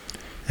Pastulo.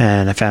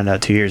 And I found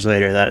out 2 years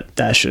later that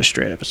that's just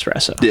straight up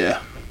espresso.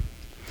 Yeah.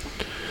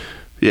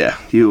 Yeah,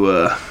 you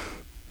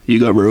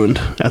got ruined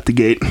at the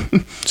gate.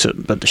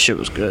 But the shit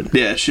was good.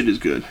 Yeah, shit is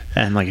good.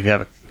 And like if you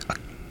have a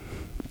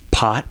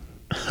pot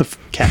of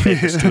Cafe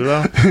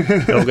Pistulo,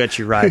 it'll get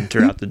you riding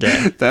throughout the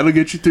day. That'll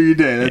get you through your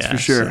day, that's for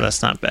sure. So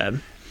that's not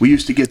bad. We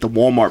used to get the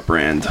Walmart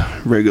brand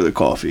regular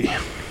coffee.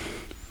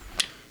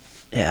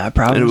 Yeah, I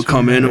probably. And it would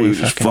come in and we would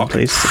just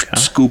fucking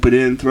scoop it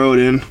in, throw it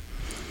in,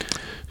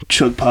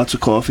 chug pots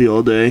of coffee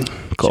all day,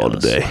 call it a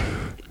day.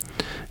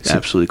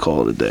 Absolutely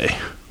call it a day.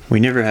 We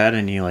never had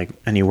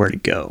anywhere to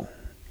go.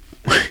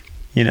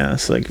 You know,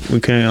 it's like we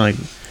couldn't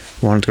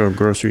wanted to go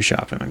grocery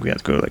shopping. Like we had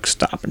to go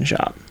Stop and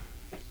Shop.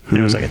 And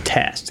it was like a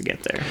task to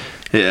get there.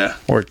 Yeah.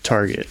 Or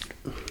Target,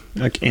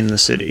 like in the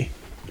city.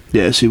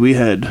 Yeah. See, we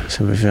had.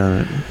 So we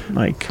found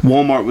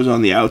Walmart was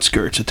on the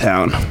outskirts of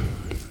town,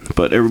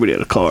 but everybody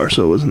had a car,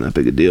 so it wasn't that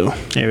big a deal.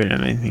 Yeah, we didn't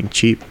have anything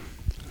cheap.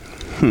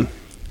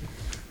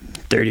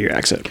 30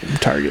 racks at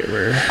Target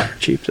were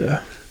cheap though.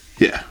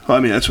 Yeah, well, I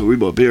mean that's where we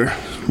bought beer.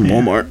 From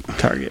Walmart.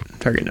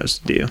 Target knows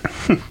the deal.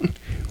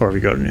 Or we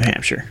go to New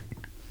Hampshire.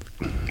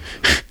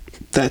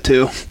 That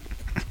too.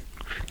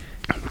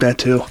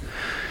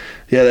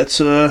 Yeah, that's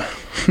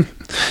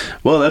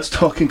well, that's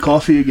talking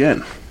coffee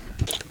again.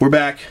 We're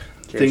back.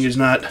 Cheers. Thing is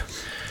not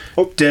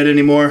dead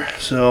anymore,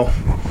 so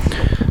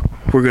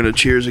we're gonna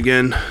cheers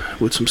again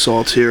with some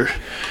salts here.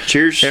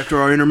 Cheers.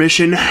 After our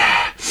intermission.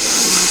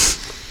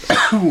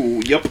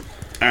 Oh, yep.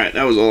 All right,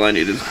 that was all I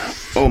needed.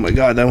 Oh my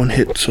god, that one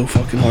hit so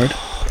fucking hard.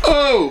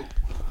 Oh!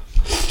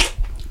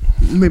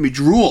 It made me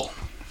drool.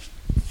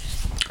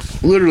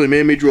 Literally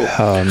made me drool.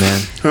 Oh,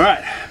 man.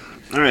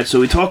 All right, so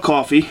we talk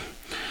coffee.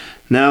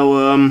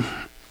 Now,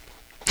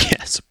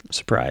 yeah,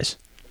 surprise.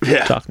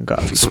 Yeah. Talking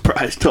coffee.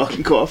 Surprise,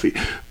 talking coffee.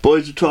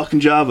 Boys are talking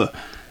Java.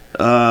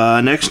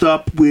 Next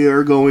up, we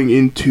are going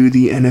into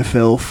the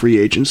NFL free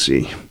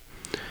agency.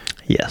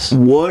 Yes.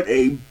 What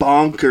a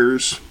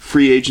bonkers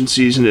free agent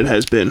season it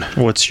has been.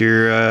 What's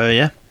your,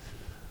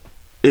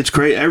 It's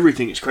great.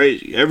 Everything is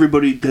crazy.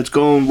 Everybody that's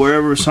going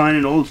wherever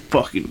signing, all the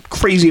fucking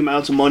crazy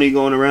amounts of money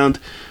going around.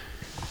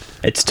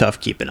 It's tough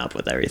keeping up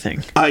with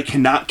everything. I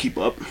cannot keep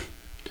up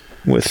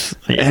with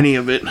any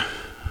of it.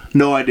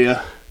 No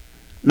idea.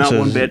 Not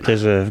one bit.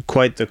 There's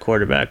quite the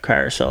quarterback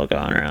carousel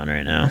going around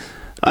right now.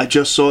 I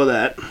just saw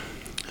that.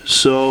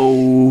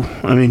 So,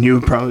 I mean, you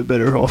were probably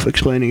better off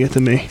explaining it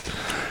than me.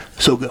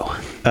 So go.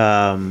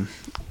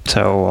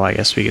 So I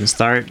guess we can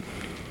start.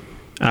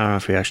 I don't know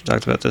if we actually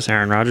talked about this.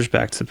 Aaron Rodgers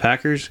back to the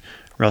Packers.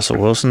 Russell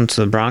Wilson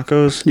to the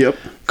Broncos. Yep.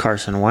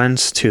 Carson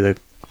Wentz to the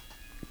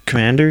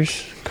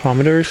Commanders.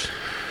 Commodores?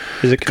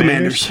 Is it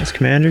Commanders? It's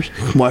Commanders.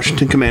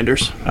 Washington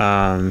Commanders.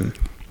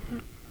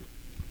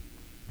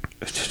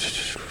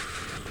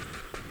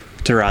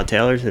 To Rod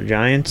Taylor to the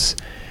Giants.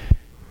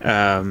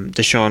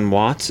 Deshaun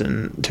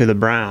Watson to the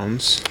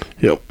Browns.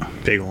 Yep.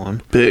 Big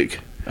one. Big.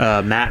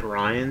 Matt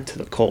Ryan to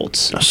the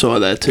Colts. I saw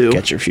that too.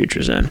 Get your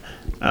futures in.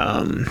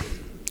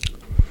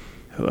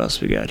 Who else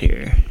we got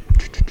here?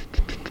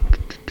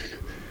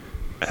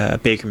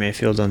 Baker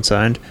Mayfield's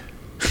unsigned.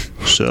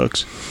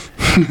 Sucks.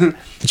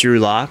 Drew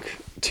Lock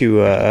to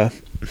the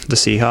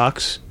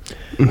Seahawks.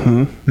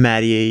 Mm-hmm.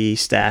 Matty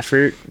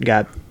Stafford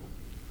got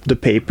the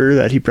paper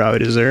that he probably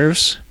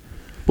deserves.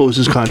 What was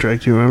his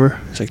contract? Do you remember?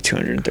 It's like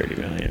 $230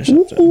 million or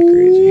something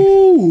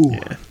crazy.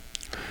 Yeah.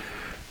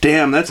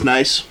 Damn, that's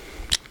nice.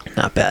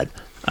 Not bad.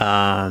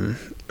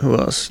 Who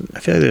else? I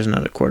feel like there's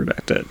another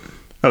quarterback that.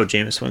 Oh,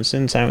 Jameis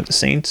Winston signed with the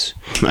Saints.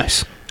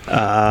 Nice.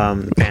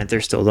 The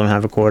Panthers still don't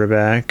have a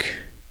quarterback.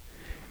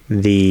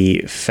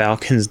 The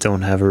Falcons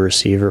don't have a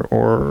receiver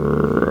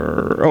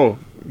or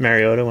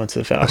Mariota went to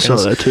the Falcons. I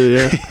saw that too,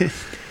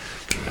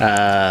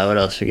 yeah. What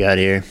else we got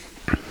here?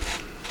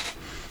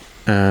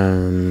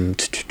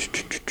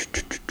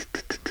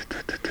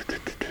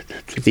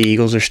 The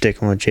Eagles are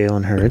sticking with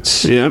Jalen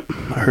Hurts. Yep,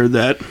 I heard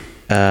that.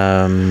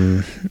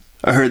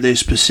 I heard they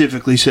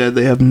specifically said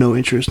they have no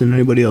interest in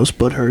anybody else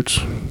but Hurts.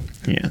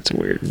 Yeah, it's a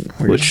weird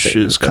which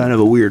is kind of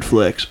a weird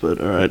flex, but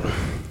all right.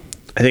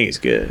 I think he's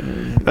good.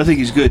 I think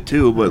he's good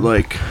too, but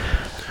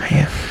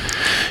yeah,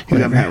 you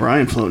got Matt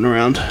Ryan floating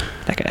around.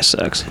 That guy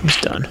sucks. He's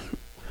done.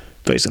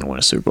 But he's gonna win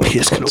a Super Bowl. He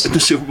is gonna win the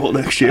Super Bowl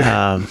next year.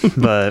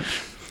 But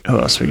who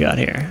else we got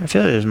here? I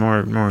feel like there's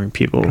more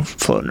people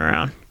floating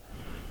around.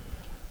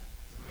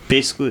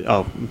 Basically,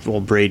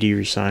 Brady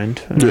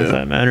resigned. I don't know if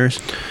that matters.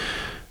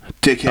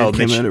 Dickhead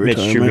came out of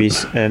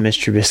retirement.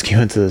 Mitch Trubisky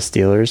went to the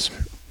Steelers.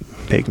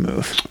 Big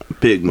move.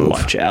 Big move.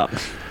 Watch out.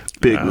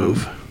 Big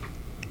move.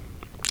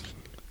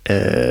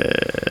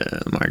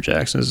 Lamar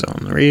Jackson's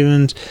on the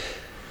Ravens.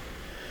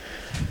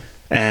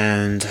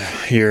 And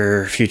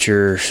your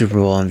future Super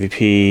Bowl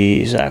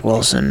MVP, Zach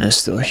Wilson, is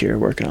still here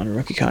working on a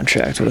rookie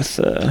contract with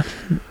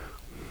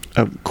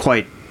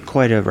quite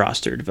a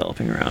roster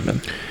developing around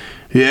him.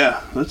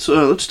 Yeah,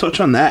 let's touch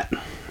on that.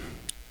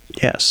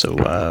 Yeah, so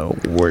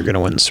we're going to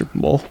win the Super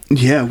Bowl.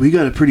 Yeah, we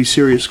got a pretty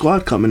serious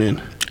squad coming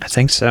in. I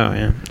think so,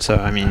 yeah. So,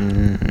 I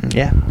mean,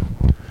 yeah.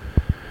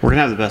 We're going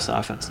to have the best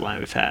offensive line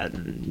we've had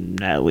in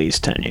at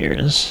least 10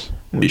 years.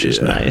 which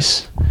is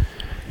nice.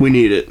 We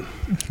need it.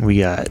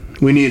 We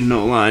need an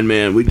O-line,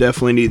 man. We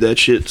definitely need that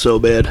shit so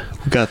bad.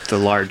 got the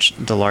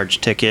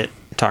large ticket,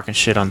 talking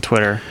shit on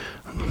Twitter.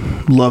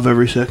 Love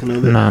every second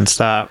of it.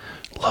 Nonstop.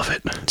 Love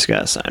it. It's got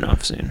to sign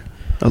off soon.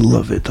 I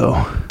love it,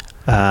 though.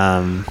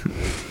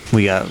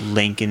 We got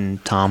Lincoln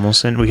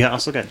Tomlinson. We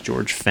also got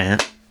George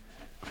Fant,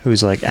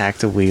 who's like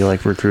actively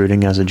like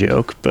recruiting as a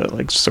joke, but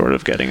like sort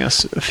of getting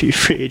us a few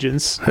free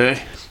agents.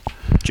 Hey.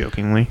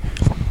 Jokingly.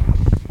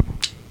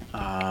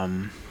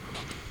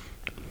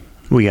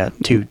 We got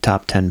 2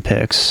 top 10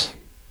 picks,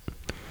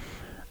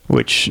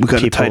 which we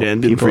got a tight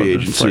end in free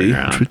agency,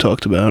 which we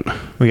talked about.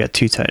 We got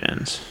 2 tight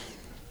ends.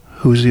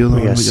 Who's the other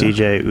one? We got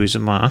CJ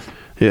Uzomah.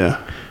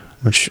 Yeah.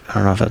 Which I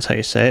don't know if that's how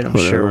you say it. I'm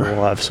sure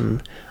we'll have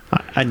some.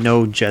 I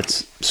know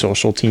Jets'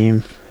 social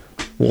team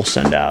will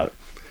send out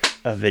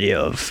a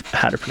video of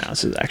how to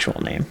pronounce his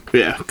actual name.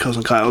 Yeah,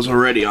 Cousin Kyle's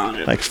already on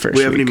it. Like first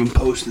we haven't even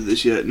posted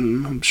this yet,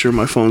 and I'm sure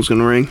my phone's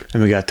gonna ring.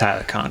 And we got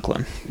Tyler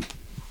Conklin.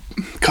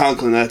 I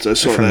saw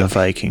from that. the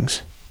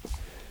Vikings.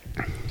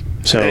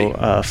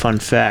 So, fun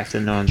fact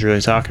that no one's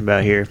really talking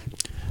about here: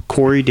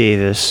 Corey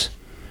Davis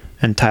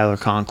and Tyler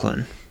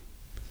Conklin,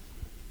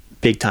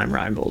 big time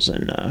rivals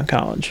in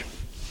college.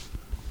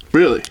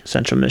 Really?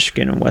 Central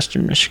Michigan and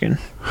Western Michigan.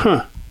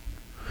 Huh.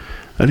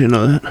 I didn't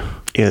know that.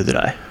 Either did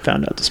I.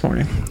 Found out this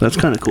morning. That's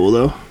kind of cool,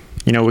 though.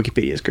 You know,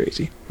 Wikipedia is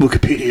crazy.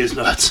 Wikipedia is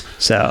nuts.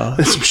 So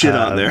there's some shit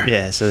on there.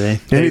 Yeah, so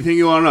anything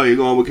you want to know, you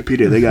go on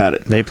Wikipedia. They got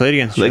it. They played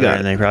against each other,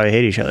 and they probably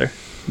hate each other.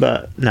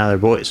 But now they're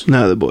boys.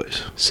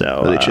 So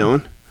are they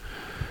chilling?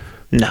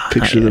 No.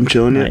 Picture them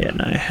chilling yet?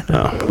 Not yet.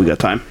 No. Oh, we got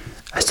time.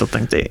 I still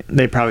think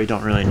they probably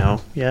don't really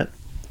know yet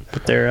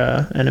that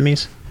they're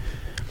enemies.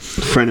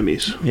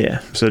 Frenemies. Yeah.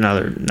 So now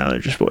they're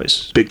just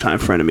boys. Big time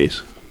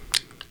frenemies.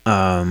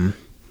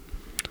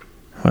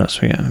 What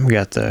else we got? We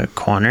got the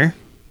corner.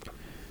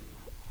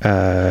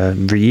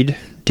 Reed,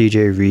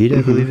 DJ Reed,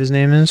 I believe his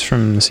name is,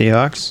 from the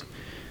Seahawks.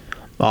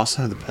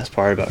 Also, the best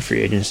part about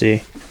free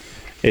agency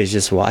is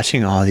just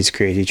watching all these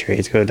crazy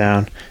trades go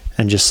down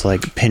and just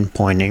like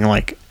pinpointing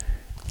like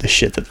the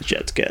shit that the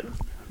Jets get.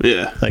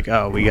 Yeah. Like,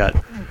 oh, we got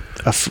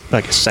a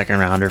second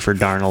rounder for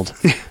Darnold.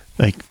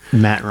 Like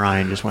Matt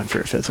Ryan just went for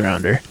a 5th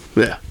rounder.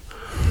 Yeah.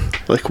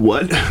 Like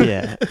what?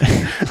 Yeah.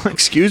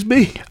 Excuse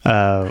me?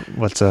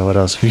 What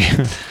else?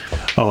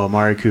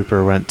 Amari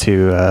Cooper went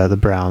to the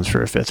Browns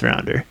for a 5th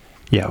rounder.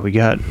 Yeah, we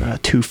got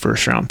 2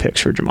 first-round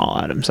picks for Jamal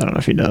Adams. I don't know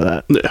if you know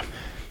that. Yeah.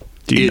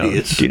 Do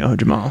you know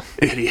Jamal?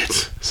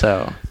 Idiots.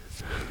 So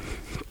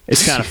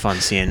it's kind of fun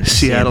seeing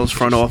Seattle's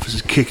front office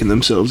is kicking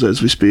themselves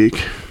as we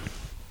speak.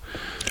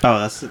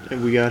 Oh,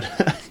 we got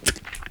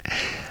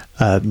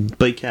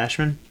Blake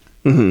Cashman.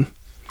 Mm-hmm.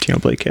 Do you know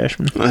Blake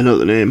Cashman? I know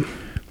the name.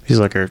 He's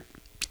like our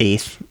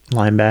 8th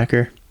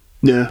linebacker.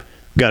 Yeah.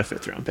 Got a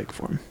 5th round pick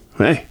for him.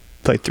 Hey.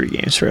 Played 3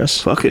 games for us.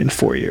 Fucking in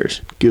 4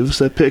 years. Give us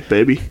that pick,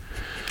 baby.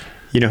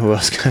 You know who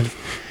else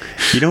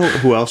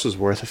who else was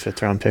worth a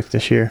 5th round pick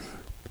this year?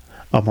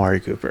 Amari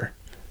Cooper.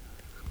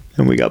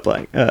 And we got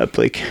Blake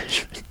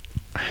Cashman.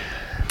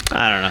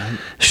 I don't know.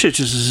 Shit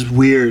just is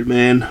weird,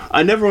 man.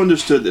 I never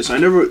understood this. It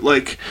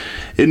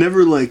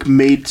never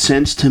made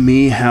sense to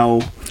me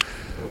how,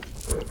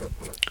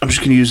 I'm just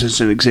going to use this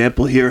as an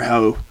example here,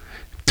 how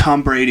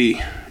Tom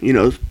Brady,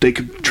 they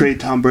could trade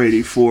Tom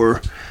Brady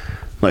for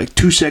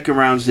 2 second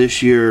rounds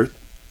this year,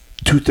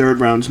 2 third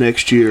rounds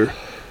next year,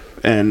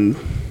 and,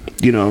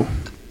 a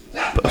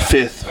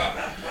 5th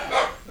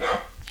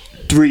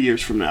 3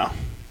 years from now.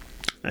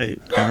 I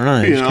don't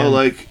know.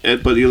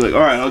 But you're like,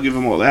 all right, I'll give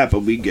him all that,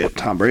 but we get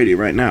Tom Brady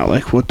right now.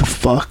 Like, what the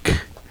fuck?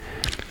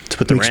 That's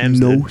what the Rams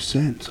makes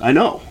sense. I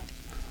know.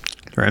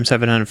 The Rams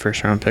haven't had a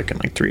first round pick in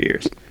 3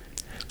 years.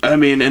 I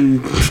mean,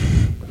 and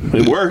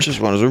it worked.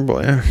 Just one Super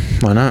Bowl, yeah.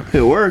 Why not?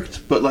 It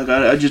worked, but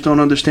I just don't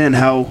understand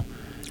how.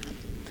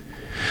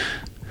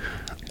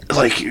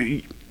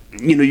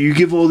 You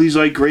give all these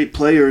great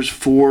players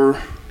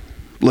for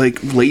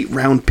late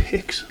round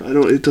picks.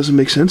 It doesn't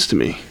make sense to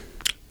me.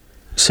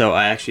 So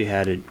I actually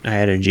had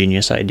a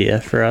genius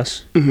idea for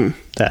us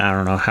that I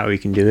don't know how we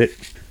can do it,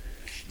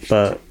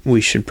 but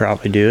we should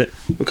probably do it.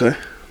 Okay.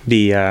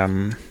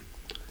 The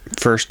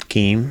first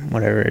game,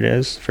 whatever it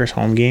is, first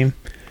home game,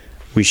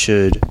 we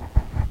should,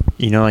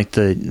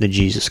 the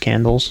Jesus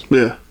candles.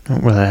 Yeah.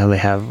 Where they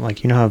have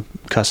how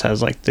Cuss has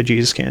the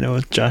Jesus candle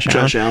with Josh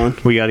Allen.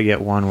 We got to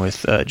get one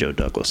with Joe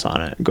Douglas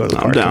on it. Go to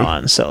the parking lot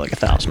and sell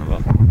 1,000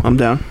 of them. I'm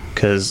down.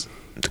 Because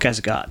the guy's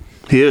a god.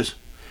 He is.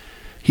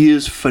 He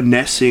is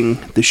finessing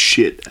the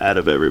shit out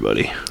of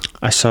everybody.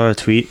 I saw a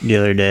tweet the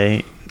other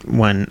day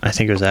when I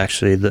think it was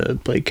actually the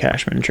Blake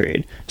Cashman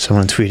trade.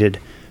 Someone tweeted,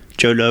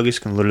 Joe Douglas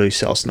can literally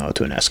sell snow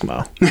to an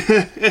Eskimo.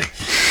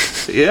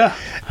 Yeah.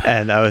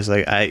 And I was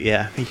like,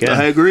 he can.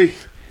 I agree.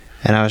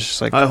 And I was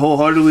just like... I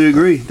wholeheartedly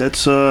agree. That's,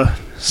 So...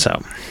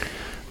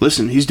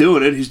 Listen, he's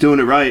doing it. He's doing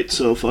it right,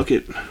 so fuck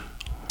it.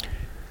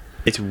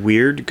 It's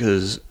weird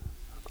because...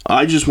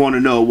 I just want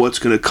to know what's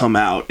going to come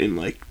out in,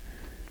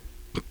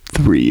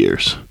 3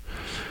 years.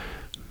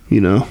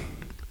 Where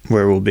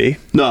we'll be?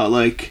 No,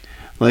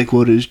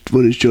 what is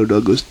Joe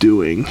Douglas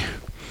doing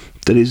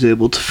that he's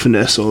able to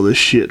finesse all this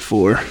shit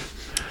for.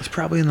 He's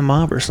probably in the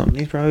mob or something.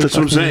 He's probably That's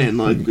what I'm saying.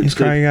 Like, he's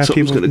probably got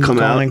people gonna come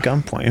out at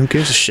gunpoint. Who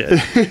gives a shit?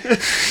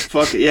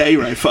 Fuck it. Yeah,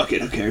 you're right. Fuck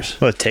it. Who cares?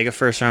 Well, take a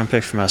first round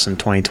pick from us in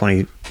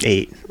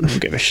 2028. I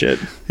don't give a shit.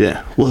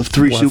 Yeah, we'll have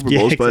 3 Super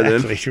Bowls by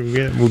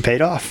then. We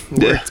paid off.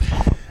 Yeah.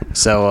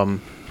 So,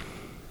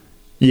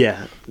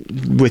 yeah,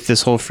 with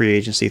this whole free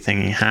agency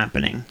thing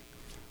happening,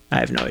 I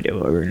have no idea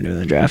what we're gonna do in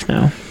the draft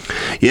now.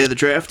 Yeah, the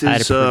draft is I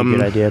had a pretty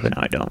good idea, but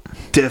now I don't.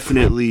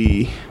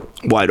 Definitely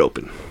wide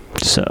open.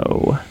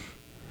 So,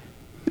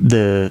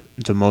 the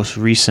most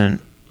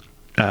recent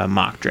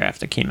mock draft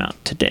that came out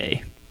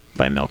today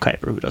by Mel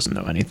Kiper, who doesn't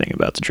know anything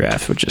about the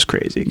draft, which is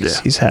crazy because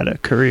he's had a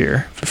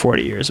career for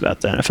 40 years about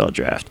the NFL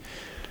draft.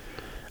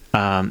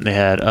 They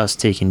had us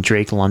taking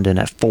Drake London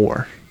at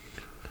 4.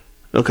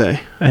 Okay.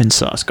 And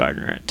Sauce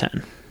Gardner at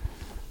 10.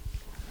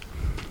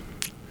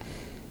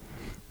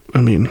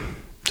 I mean,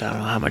 So I don't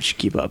know how much you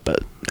keep up,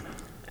 but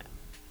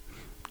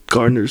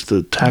Gardner's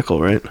the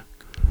tackle, right?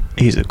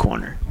 he's a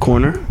corner.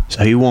 Corner?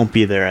 So he won't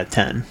be there at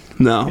 10.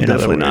 No, in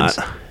definitely other words.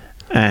 not.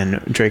 And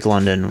Drake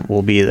London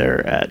will be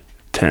there at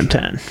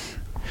 10.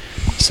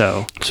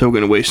 So we're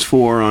going to waste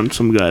 4 on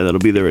some guy that'll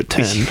be there at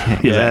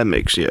 10. Yeah, that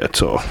makes,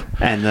 it's all.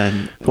 and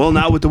then Well,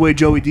 not with the way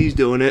Joey D's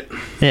doing it.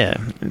 yeah,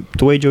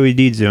 the way Joey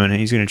D's doing it,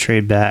 he's going to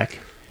trade back.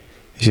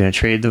 He's going to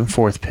trade the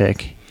 4th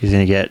pick. He's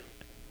going to get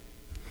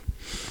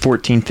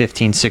 14,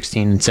 15,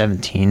 16, and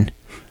 17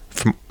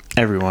 from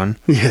everyone.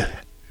 Yeah.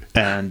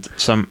 And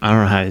some, I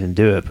don't know how he's going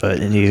to do it, but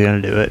he's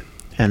going to do it.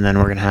 And then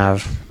we're going to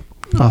have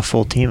a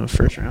full team of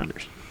first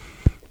rounders.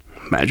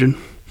 Imagine.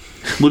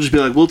 We'll just be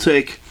like, we'll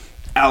take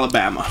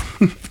Alabama.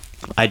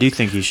 I do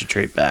think you should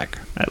trade back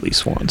at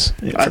least once.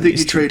 I think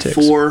you trade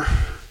 4.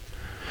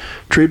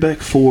 Trade back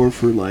 4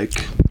 for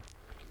like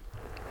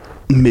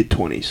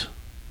mid-20s.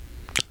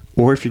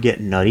 Or if you're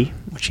getting nutty,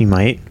 which you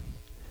might,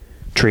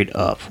 trade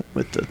up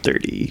with the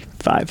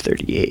 35,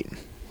 38.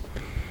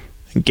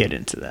 And get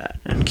into that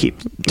and keep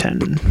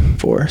 10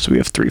 and 4. So we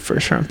have 3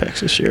 first-round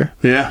picks this year.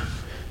 Yeah.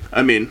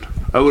 I mean,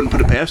 I wouldn't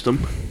put it past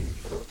them.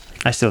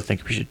 I still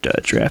think we should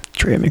draft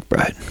Trey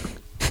McBride.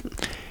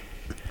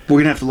 We're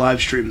going to have to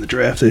live stream the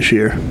draft this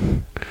year.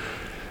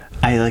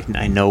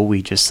 I know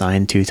we just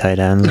signed 2 tight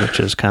ends, which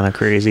is kind of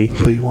crazy.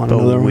 But you want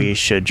another one? We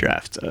should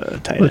draft a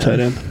tight end. A tight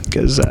end.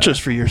 Cause,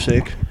 just for your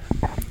sake.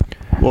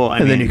 Well, I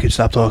mean, then you could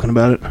stop talking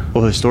about it.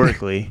 Well,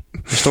 historically,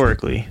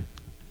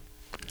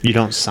 you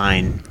don't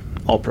sign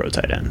all-pro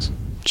tight ends.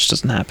 It just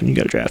doesn't happen. You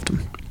got to draft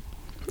them.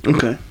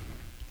 Okay.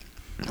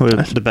 Who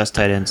are the best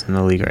tight ends in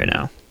the league right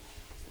now?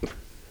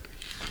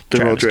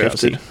 They're all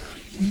drafted.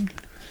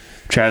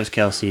 Travis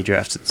Kelce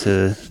drafted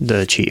to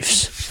the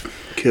Chiefs.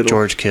 Kittle.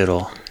 George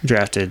Kittle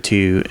drafted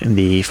to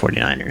the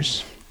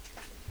 49ers.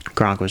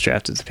 Gronk was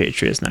drafted to the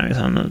Patriots. Now he's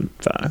on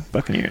the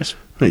Buccaneers.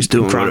 He's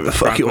doing whatever the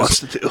fuck he wants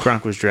to do.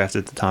 Gronk was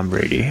drafted to Tom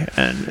Brady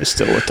and is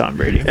still with Tom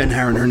Brady. And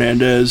Aaron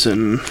Hernandez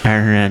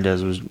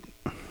was.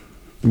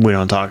 We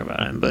don't talk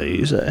about him, but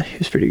he's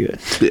pretty good.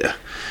 Yeah,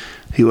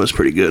 he was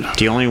pretty good.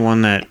 The only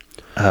one that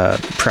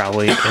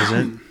probably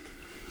isn't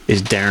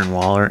is Darren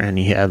Waller, and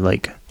he had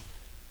like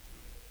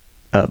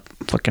a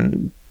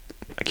fucking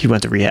he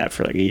went to rehab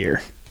for like a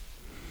year,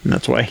 and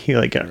that's why he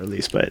like got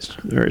released by his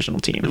original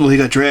team. Well, he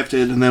got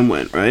drafted and then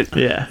went, right?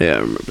 Yeah, I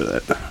remember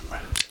that.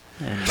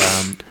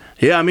 And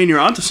yeah, I mean you're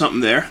onto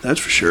something there, that's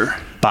for sure.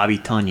 Bobby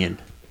Tunyon,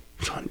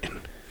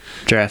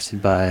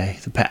 drafted by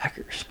the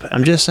Packers. But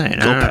I'm just saying,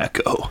 go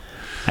Pack, go.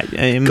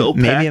 Go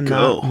Pack,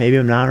 go. Maybe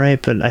I'm not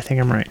right, but I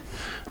think I'm right.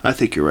 I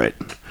think you're right.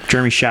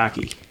 Jeremy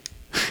Shockey.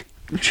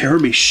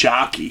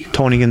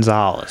 Tony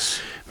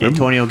Gonzalez.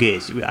 Antonio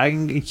Gates. I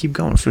can keep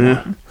going for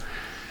that.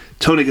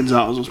 Tony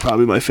Gonzalez was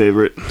probably my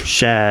favorite.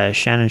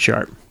 Shannon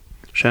Sharp.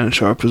 Shannon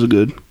Sharp was a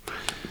good.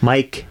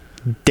 Mike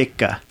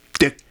Ditka.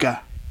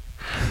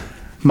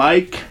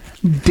 Mike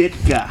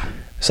Ditka.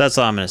 So that's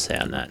all I'm going to say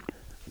on that.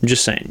 I'm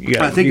just saying.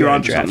 I think you're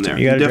onto something there.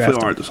 You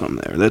definitely are onto something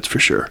there. That's for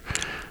sure.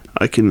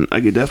 I could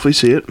definitely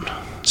see it.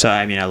 So,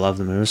 I mean, I love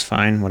the moves.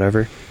 Fine,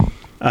 whatever.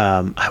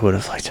 I would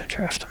have liked to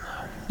draft him,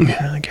 though. I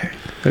don't really care.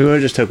 We would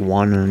have just took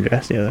one and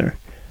draft the other.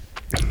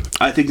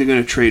 I think they're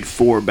going to trade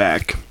 4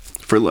 back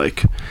for,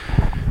 like,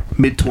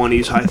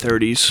 mid-20s, high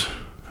 30s,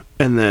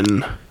 and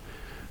then,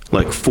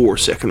 like, 4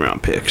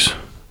 second-round picks.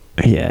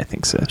 Yeah, I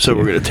think so. So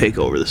we're going to take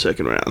over the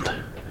second round.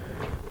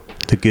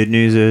 The good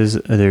news is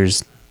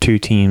there's 2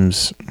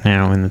 teams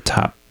now in the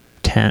top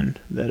 10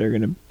 that are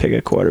going to pick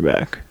a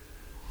quarterback.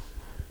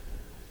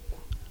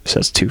 So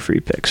that's 2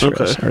 free picks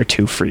for us, or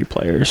 2 free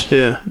players.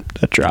 Yeah,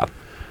 that drop.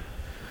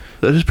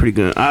 That is pretty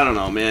good. I don't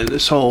know, man.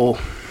 This whole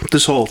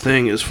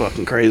thing is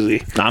fucking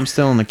crazy. I'm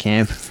still in the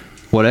camp.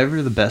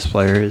 Whatever the best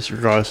player is,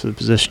 regardless of the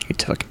position, you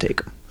fucking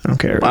take him. I don't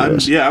care.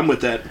 I'm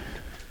with that.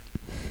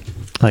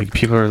 Like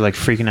people are like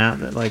freaking out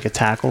that like a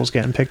tackle's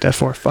getting picked at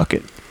 4. Fuck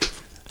it.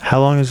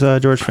 How long is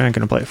George Fant going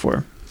to play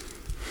for?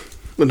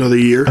 Another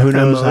year. Who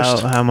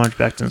knows how much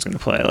Becton's going to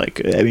play?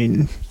 Like, I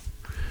mean,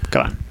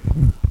 come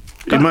on.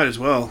 You might as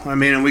well. I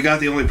mean, and we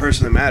got the only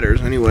person that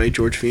matters anyway,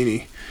 George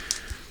Feeney.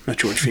 Not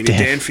George Feeney,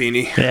 Dan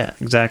Feeney. Yeah,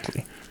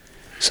 exactly.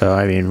 So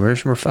I mean, we're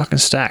fucking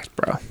stacked,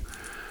 bro.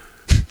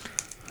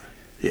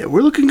 Yeah,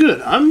 we're looking good.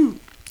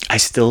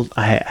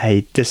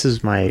 This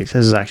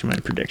is actually my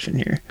prediction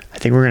here. I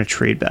think we're gonna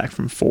trade back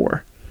from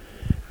 4.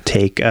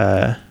 Take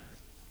either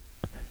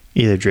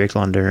Drake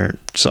London or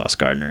Sauce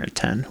Gardner at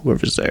 10.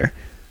 Whoever's there.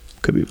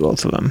 Could be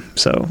both of them.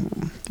 So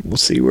we'll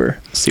see where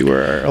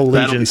our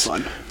allegiance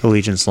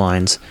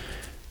lines.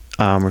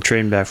 We're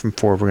trading back from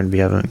 4. We're gonna be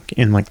having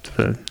in like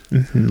the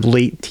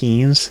late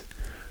teens.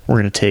 We're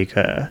gonna take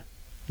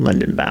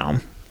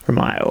Lindenbaum from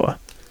Iowa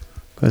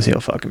because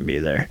he'll fucking be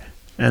there.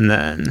 And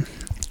then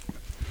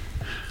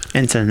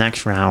into the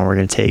next round, we're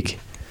going to take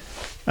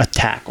a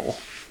tackle,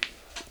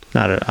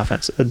 not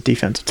a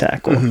defensive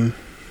tackle, and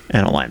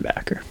a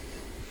linebacker.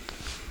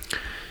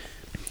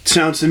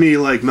 Sounds to me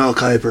like Mel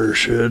Kiper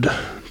should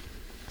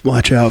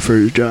watch out for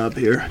his job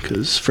here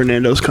because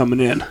Fernando's coming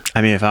in.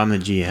 I mean, if I'm the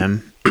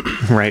GM,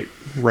 right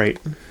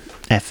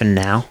effing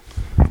now,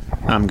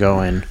 I'm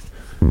going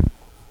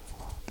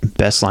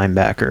best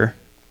linebacker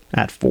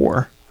at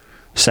 4,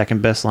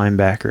 second best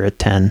linebacker at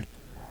 10,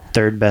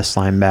 third best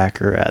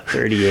linebacker at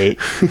 38,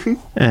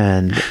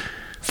 and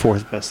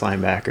fourth best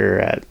linebacker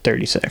at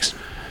 36.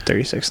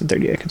 36 and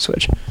 38 can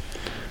switch.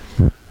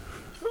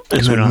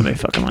 Because we don't have any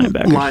fucking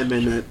linebackers.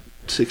 Lineman at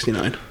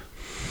 69.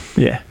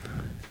 Yeah.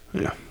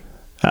 Yeah.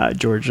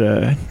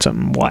 Georgia,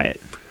 something Wyatt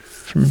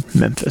from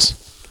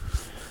Memphis.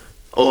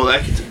 Oh,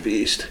 that kid's a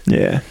beast.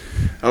 Yeah.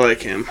 I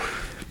like him.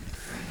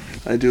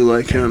 I do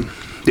like him.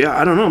 Yeah,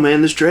 I don't know,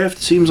 man. This draft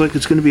seems like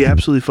it's going to be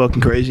absolutely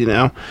fucking crazy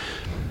now.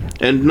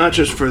 And not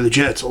just for the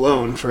Jets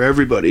alone, for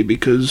everybody,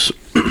 because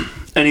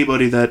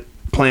anybody that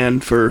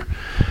planned for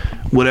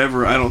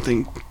whatever, I don't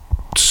think,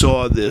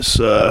 saw this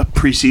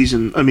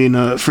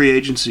free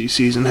agency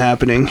season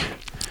happening.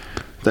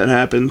 That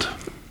happened.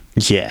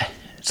 Yeah,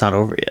 it's not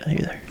over yet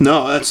either.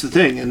 No, that's the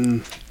thing.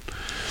 And,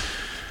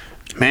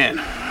 man,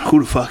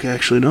 who the fuck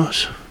actually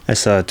knows? I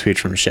saw a tweet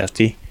from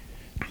Shefty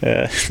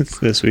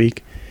this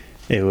week.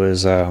 It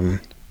was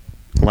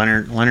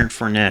Leonard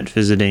Fournette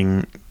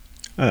visiting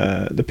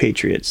the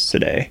Patriots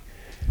today,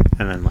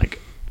 and then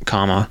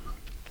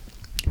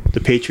the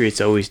Patriots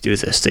always do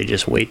this. They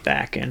just wait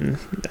back and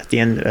at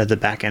the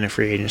back end of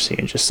free agency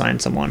and just sign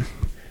someone.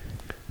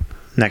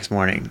 Next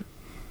morning,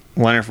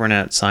 Leonard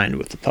Fournette signed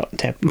with the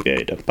Tampa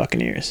Bay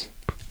Buccaneers.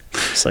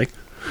 It's like,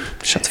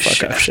 shut the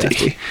fuck up,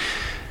 Shefty.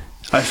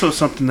 I saw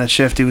something that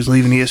Shefty was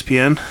leaving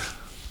ESPN.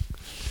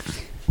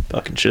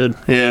 Fucking should.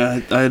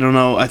 Yeah, I don't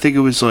know. I think it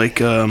was like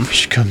we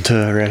should come to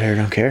Red Hair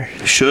Don't Care.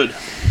 Should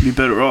be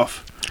better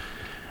off.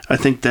 I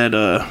think that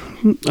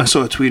I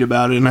saw a tweet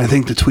about it, and I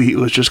think the tweet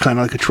was just kind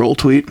of like a troll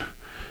tweet.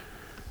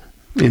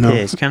 You know,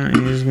 yeah, it's kind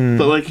of.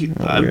 But like,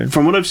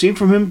 from what I've seen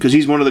from him, because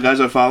he's one of the guys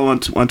I follow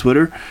on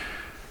Twitter.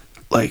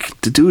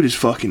 Like, the dude is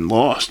fucking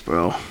lost,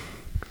 bro.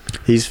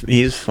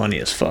 He's funny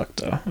as fuck,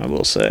 though. I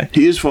will say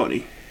he is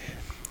funny.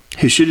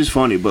 His shit is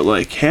funny, but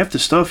like half the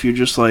stuff, you're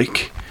just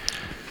like.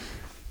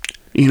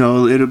 You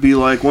know, it'll be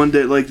like one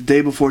day, like the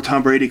day before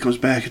Tom Brady comes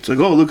back, it's like,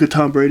 oh, look at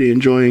Tom Brady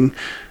enjoying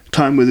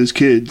time with his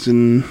kids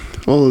and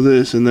all of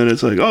this. And then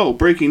it's like, oh,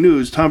 breaking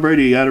news, Tom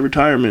Brady out of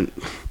retirement.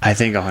 I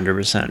think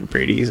 100%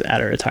 Brady's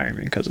out of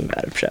retirement because of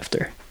Adam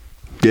Schefter.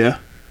 Yeah?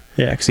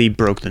 Yeah, because he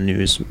broke the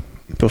news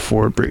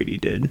before Brady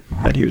did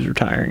that he was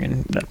retiring,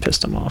 and that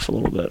pissed him off a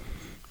little bit.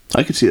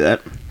 I could see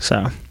that.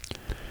 So,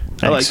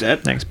 I like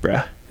that. Thanks,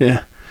 bruh.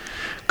 Yeah.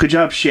 Good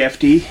job,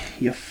 Shefty,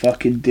 you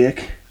fucking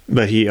dick.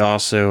 But he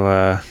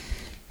also...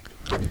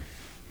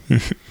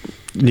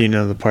 you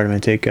know the part of my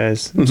take,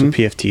 guys? Mm-hmm. So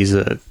PFT's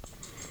a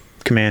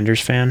Commanders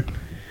fan,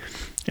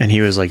 and he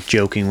was like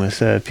joking with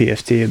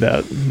PFT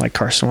about like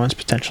Carson Wentz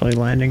potentially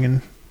landing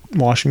in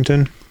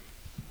Washington,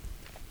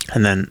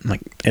 and then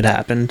like it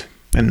happened,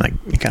 and like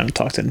he kind of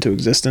talked it into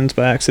existence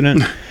by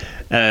accident,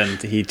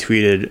 and he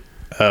tweeted,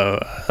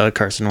 "Oh,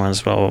 Carson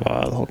Wentz, blah blah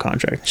blah, the whole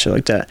contract and shit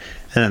like that,"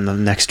 and then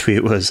the next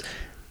tweet was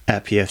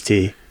at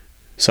PFT,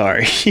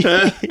 "Sorry."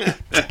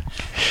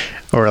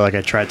 Or like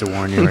I tried to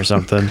warn you or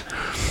something.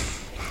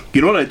 You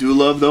know what I do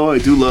love though? I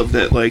do love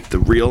that like the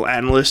real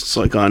analysts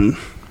like on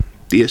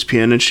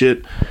ESPN and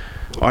shit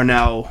are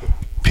now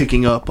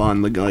picking up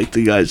on the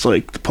guys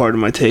like the part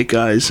of my take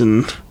guys,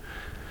 and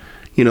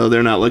you know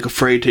they're not like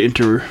afraid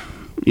to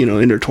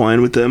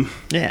intertwine with them.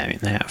 Yeah, I mean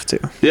they have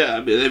to. Yeah, I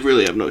mean they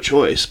really have no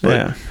choice. But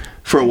yeah.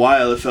 For a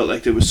while it felt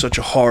like there was such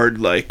a hard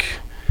like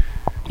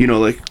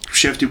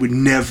Shefty would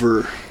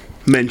never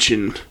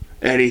mention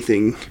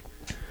anything.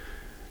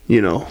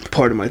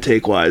 Part of my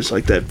take wise,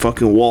 like that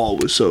fucking wall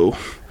was so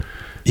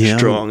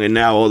strong, and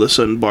now all of a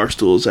sudden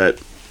Barstool's at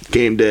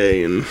game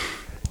day, and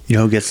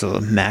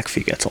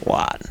McAfee gets a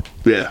lot.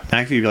 Yeah,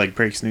 McAfee like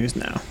breaks news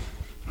now.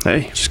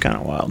 Hey, it's just kind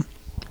of wild.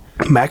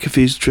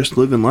 McAfee's just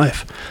living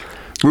life.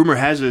 Rumor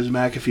has it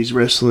McAfee's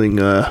wrestling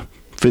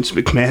Vince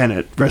McMahon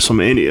at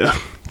WrestleMania.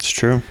 It's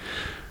true.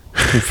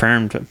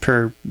 Confirmed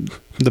per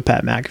the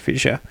Pat McAfee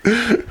show.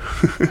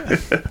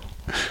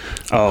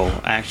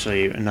 Oh,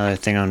 actually, another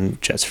thing on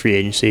Jets free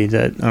agency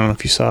that I don't know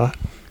if you saw.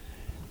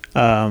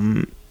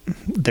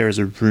 There was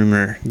a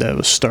rumor that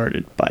was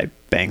started by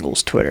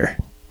Bengals Twitter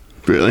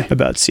Really?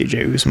 about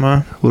CJ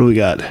Uzomah. What do we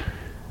got?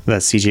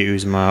 That CJ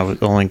Uzomah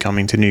was only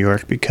coming to New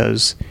York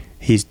because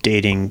he's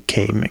dating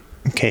Kay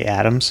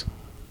Adams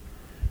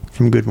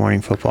from Good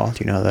Morning Football.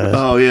 Do you know who that is?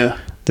 Oh, yeah.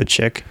 The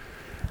chick.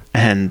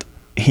 And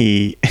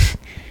he...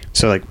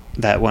 So, like,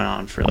 that went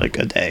on for, like,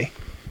 a day.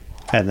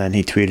 And then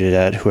he tweeted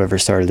at whoever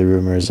started the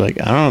rumors,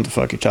 like, I don't know what the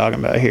fuck you're talking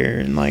about here,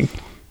 and, like,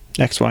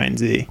 X, Y, and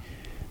Z.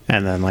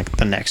 And then, like,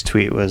 the next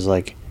tweet was,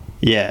 like,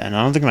 yeah, and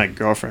I don't think my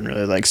girlfriend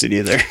really likes it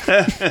either.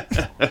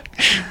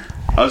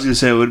 I was going to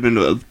say it would have been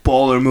a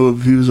baller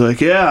move if he was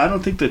like, yeah, I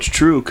don't think that's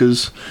true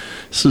because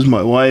this is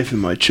my wife and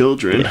my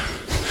children. Yeah.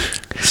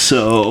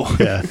 So...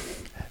 Yeah.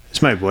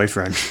 It's my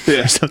boyfriend.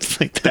 Yeah. Or something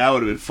like that. That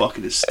would have been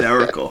fucking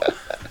hysterical.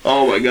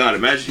 Oh, my God.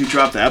 Imagine you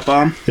dropped that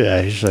bomb.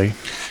 Yeah, he's like...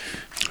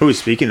 Oh,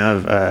 speaking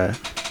of,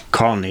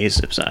 Carl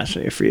Nassib's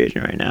actually a free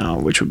agent right now,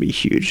 which would be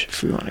huge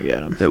if we want to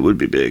get him. That would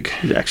be big.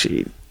 He's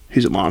actually...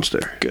 He's a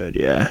monster. Good,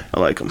 yeah. I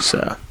like him.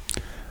 So,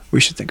 we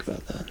should think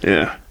about that.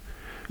 Yeah.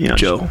 You know,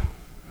 Joe.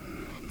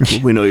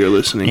 We know you're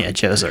listening. Yeah,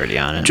 Joe's already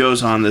on it.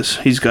 Joe's on this.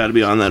 He's got to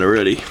be on that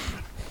already.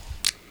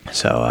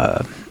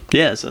 So,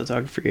 yeah, so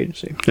talking free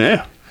agency.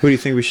 Yeah. Who do you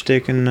think we should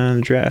take in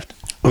the draft?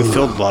 We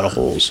filled a lot of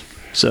holes.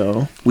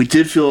 So we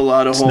did fill a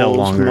lot of holes. No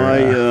longer,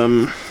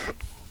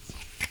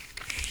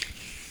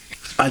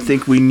 I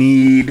think we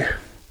need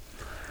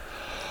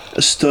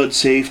a stud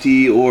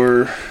safety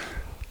or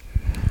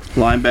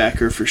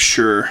linebacker for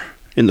sure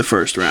in the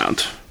first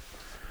round.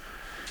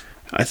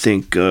 I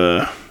think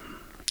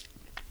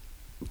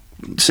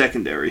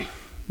secondary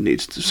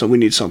so we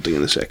need something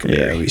in the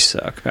secondary. Yeah, we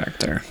suck back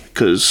there.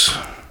 Because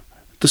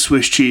the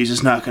Swiss cheese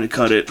is not going to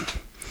cut it.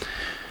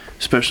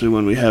 Especially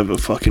when we have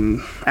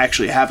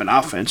actually have an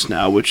offense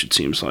now, which it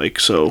seems like.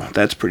 So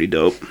that's pretty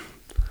dope.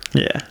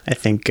 Yeah, I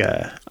think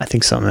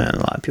something that a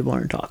lot of people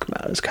aren't talking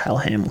about is Kyle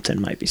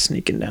Hamilton might be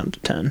sneaking down to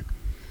 10.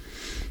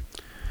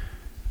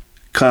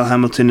 Kyle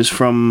Hamilton is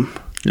from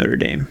Notre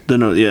Dame. The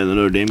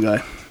Notre Dame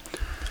guy.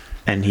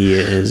 And he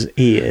is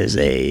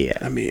a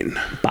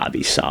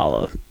Bobby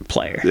Saleh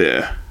player.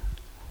 Yeah.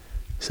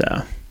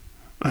 So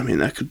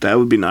that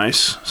would be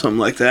nice. Something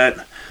like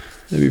that.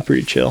 That'd be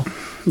pretty chill.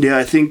 Yeah,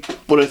 I think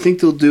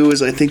they'll do is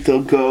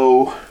they'll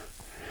go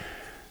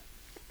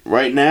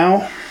right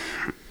now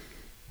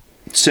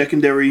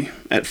secondary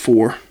at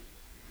 4.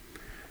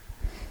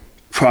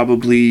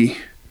 Probably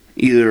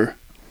either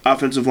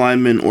offensive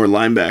lineman or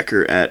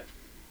linebacker at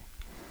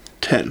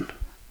 10.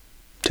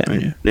 10,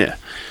 right? Yeah,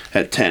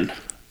 at 10.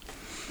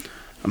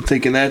 I'm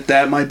thinking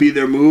that might be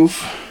their move.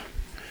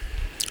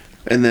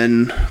 And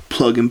then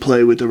plug and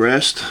play with the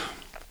rest.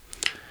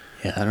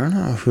 Yeah, I don't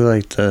know who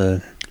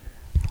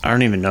I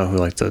don't even know who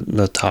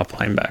the top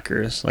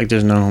linebacker is. Like,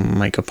 there's no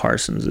Micah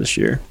Parsons this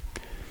year,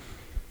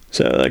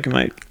 so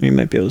we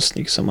might be able to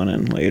sneak someone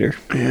in later.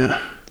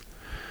 Yeah,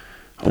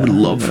 I would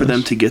love for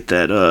them to get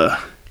that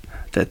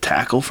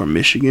tackle from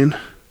Michigan.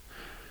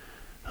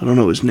 I don't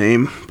know his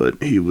name, but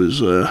he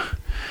was.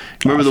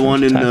 Remember the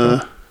one in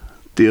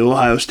the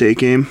Ohio State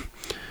game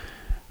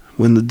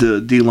when the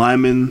D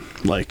lineman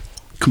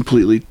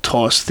completely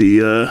tossed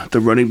the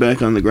running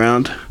back on the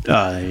ground.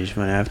 Oh, they just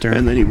went after him.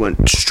 And then he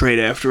went straight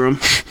after him.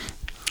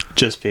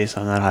 Just based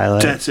on that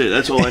highlight. That's it.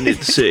 That's all I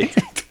needed to see.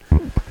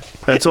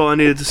 That's all I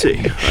needed to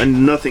see.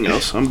 And nothing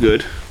else. I'm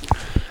good.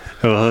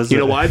 You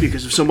know why?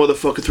 Because if some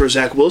motherfucker throws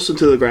Zach Wilson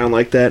to the ground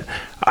like that,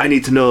 I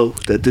need to know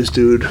that this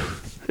dude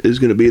is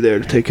going to be there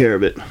to take care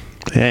of it.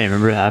 Yeah, you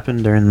remember it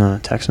happened during the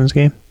Texans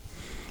game?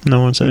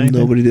 No one said anything?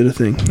 Nobody did a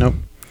thing. Nope.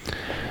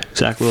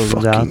 Zach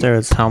Wilson's out there.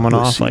 It's helmet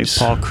off like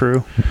Paul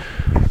Crew.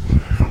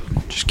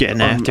 Just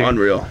getting after.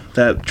 Unreal.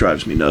 That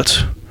drives me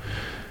nuts.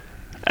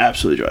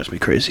 Absolutely drives me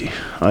crazy.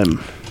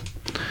 I'm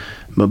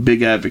a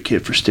big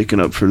advocate for sticking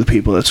up for the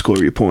people that score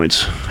your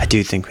points. I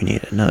do think we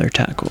need another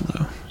tackle,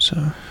 though.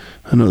 So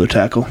another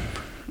tackle.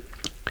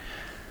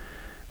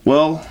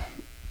 Well,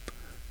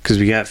 because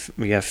we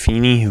got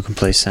Feeney, who can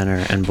play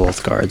center and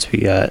both guards. We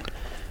got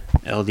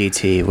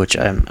LDT, which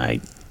I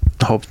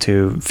hope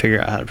to figure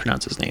out how to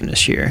pronounce his name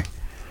this year.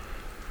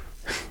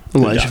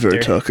 Elijah Vera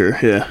Tucker,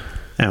 yeah.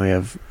 And we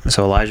have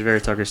Elijah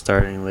Vera Tucker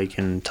starting,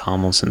 Laken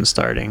Tomlinson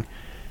starting,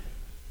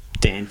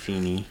 Dan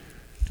Feeney,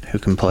 who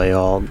can play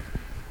all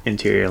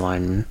interior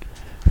linemen,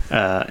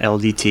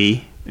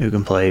 LDT, who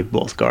can play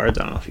both guards.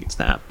 I don't know if he can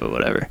snap, but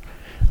whatever.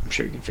 I'm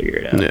sure he can figure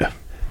it out. Yeah.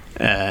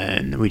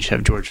 And we just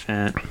have George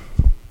Fant,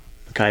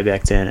 Kai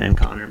Becton, and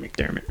Connor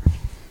McDermott.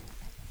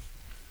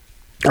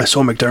 I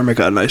saw McDermott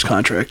got a nice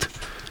contract.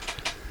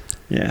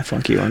 Yeah,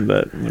 funky one,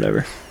 but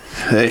whatever.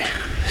 Hey,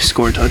 he's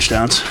scoring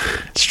touchdowns.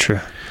 It's true.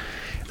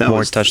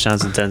 More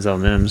touchdowns than Denzel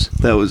Mims.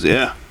 That was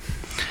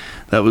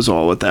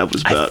all what that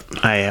was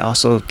about. I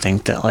also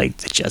think that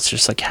the Jets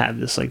just have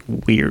this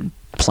weird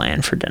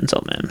plan for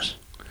Denzel Mims.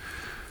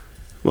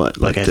 What?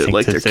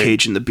 They're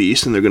caging the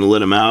beast and they're going to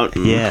let him out?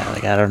 Yeah,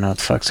 I don't know what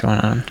the fuck's going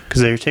on.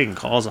 Because they were taking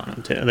calls on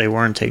him, too. They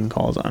weren't taking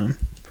calls on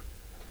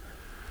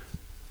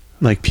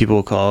him. People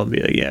will call and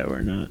be like, yeah,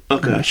 we're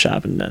not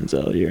shopping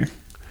Denzel here.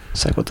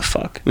 It's what the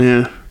fuck?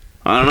 Yeah.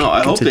 I don't know.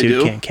 I hope they do. The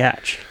dude can't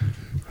catch.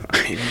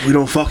 We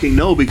don't fucking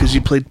know because he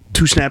played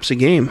 2 snaps a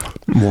game.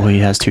 Well, he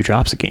has 2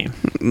 drops a game.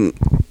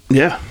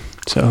 Yeah.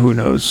 So who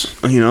knows?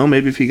 You know,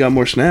 maybe if he got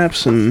more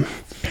snaps and...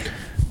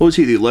 What was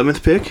he, the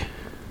 11th pick?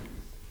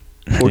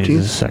 14th?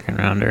 He's a second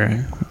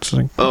rounder. It's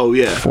like Oh,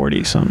 yeah.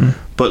 40 something.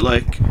 But,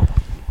 like...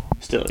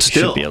 Still, he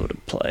Still. should be able to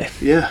play.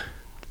 Yeah.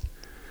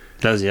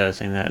 That was the other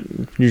thing that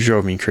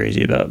drove me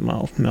crazy about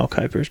Mel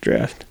Kiper's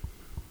draft.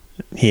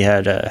 He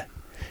had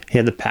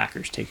the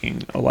Packers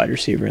taking a wide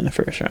receiver in the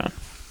first round.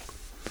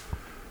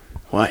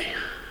 Why?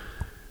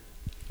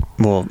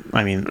 Well,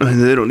 I mean,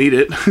 They don't need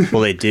it.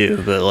 well, they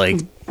do, but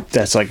like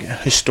that's like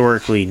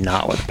historically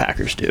not what the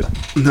Packers do,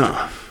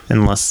 No.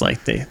 unless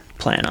like they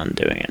plan on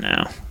doing it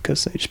now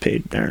because they just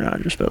paid Aaron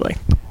Rodgers. But like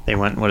they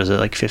went, what is it,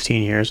 like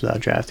 15 years without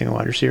drafting a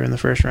wide receiver in the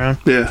first round?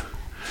 Yeah.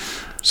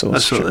 So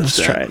let's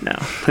try it now.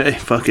 Hey,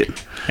 fuck it.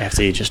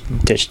 After you just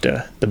ditched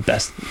the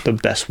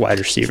best wide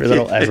receiver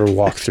that'll ever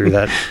walk through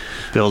that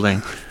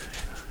building.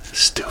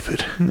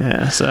 Stupid.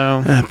 Yeah, so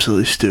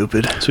Absolutely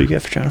stupid. that's what you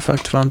get for trying to fuck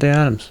Devontae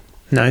Adams.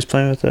 Now he's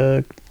playing with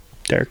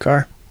Derek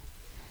Carr.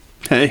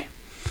 Hey.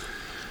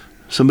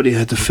 Somebody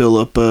had to fill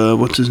up,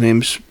 what's his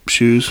name's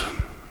shoes?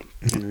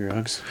 Henry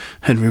Ruggs.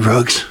 Henry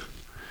Ruggs.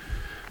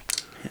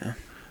 Yeah.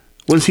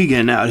 When's he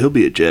getting out? He'll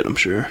be a Jet, I'm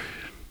sure.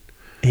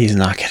 He's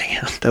not getting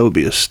out. That'd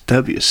be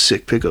a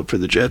sick pickup for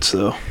the Jets,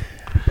 though.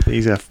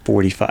 He's got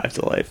 45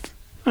 to life.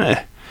 All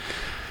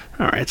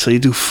right, so you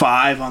do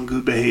 5 on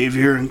good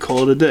behavior and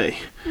call it a day.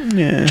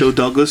 Yeah. Joe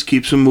Douglas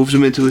moves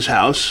him into his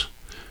house.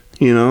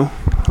 You know,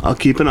 I'll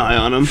keep an eye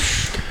on him.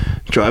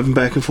 Drive him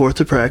back and forth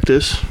to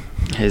practice.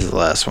 He's the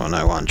last one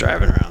I want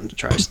driving around the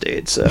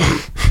tri-state, so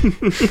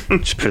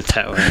just put it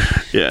that way.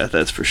 Yeah,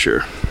 that's for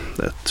sure.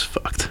 That's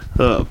fucked.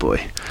 Oh,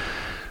 boy.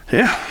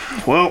 Yeah.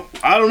 Well,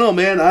 I don't know,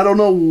 man. I don't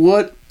know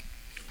what...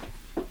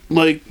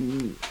 Like,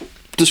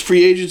 this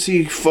free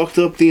agency fucked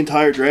up the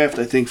entire draft,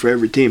 I think, for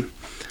every team.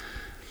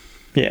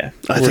 Yeah.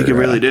 I think it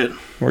really did.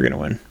 We're going to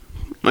win.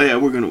 Oh, yeah,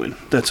 we're going to win.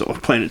 That's all.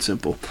 Plain and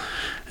simple.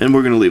 And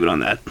we're going to leave it on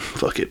that.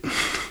 Fuck it.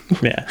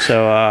 Yeah,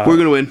 so... We're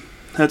going to win.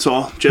 That's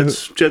all.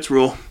 Jets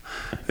rule.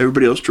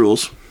 Everybody else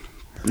drools.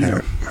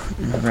 Yeah.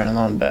 Right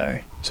along,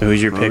 Barry. So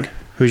who's your pick?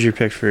 Who's your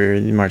pick for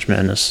the March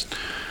Madness?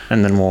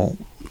 And then we'll...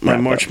 My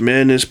March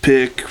Madness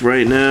pick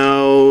right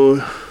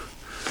now...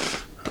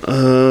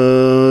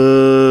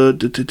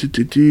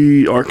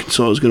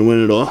 Arkansas is going to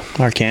win it all.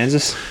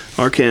 Arkansas?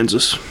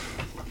 Arkansas.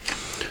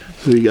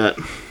 Who you got?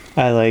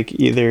 I like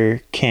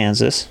either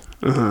Kansas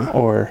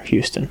or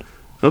Houston.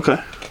 Okay.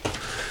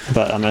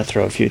 But I'm going to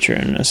throw a future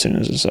in as soon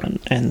as it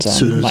ends on As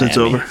soon as Miami. it's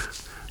over.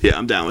 Yeah,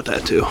 I'm down with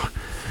that too.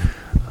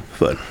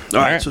 But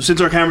all right, so since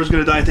our camera's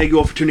going to die, thank you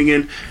all for tuning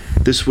in.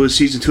 This was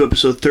Season 2,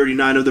 Episode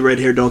 39 of the Red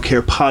Hair Don't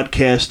Care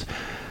podcast.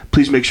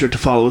 Please make sure to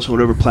follow us on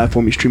whatever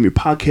platform you stream your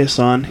podcasts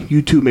on.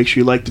 YouTube, make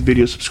sure you like the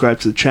video, subscribe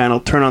to the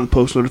channel, turn on the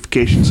post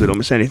notifications so you don't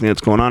miss anything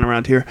that's going on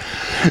around here.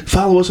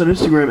 Follow us on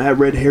Instagram at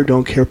Red Hair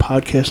Don't Care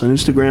Podcast on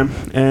Instagram.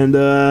 And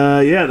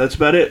yeah, that's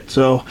about it.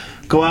 So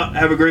go out,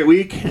 have a great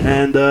week,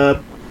 and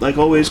like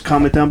always,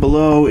 comment down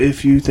below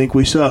if you think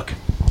we suck.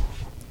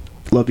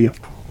 Love you.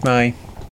 Bye.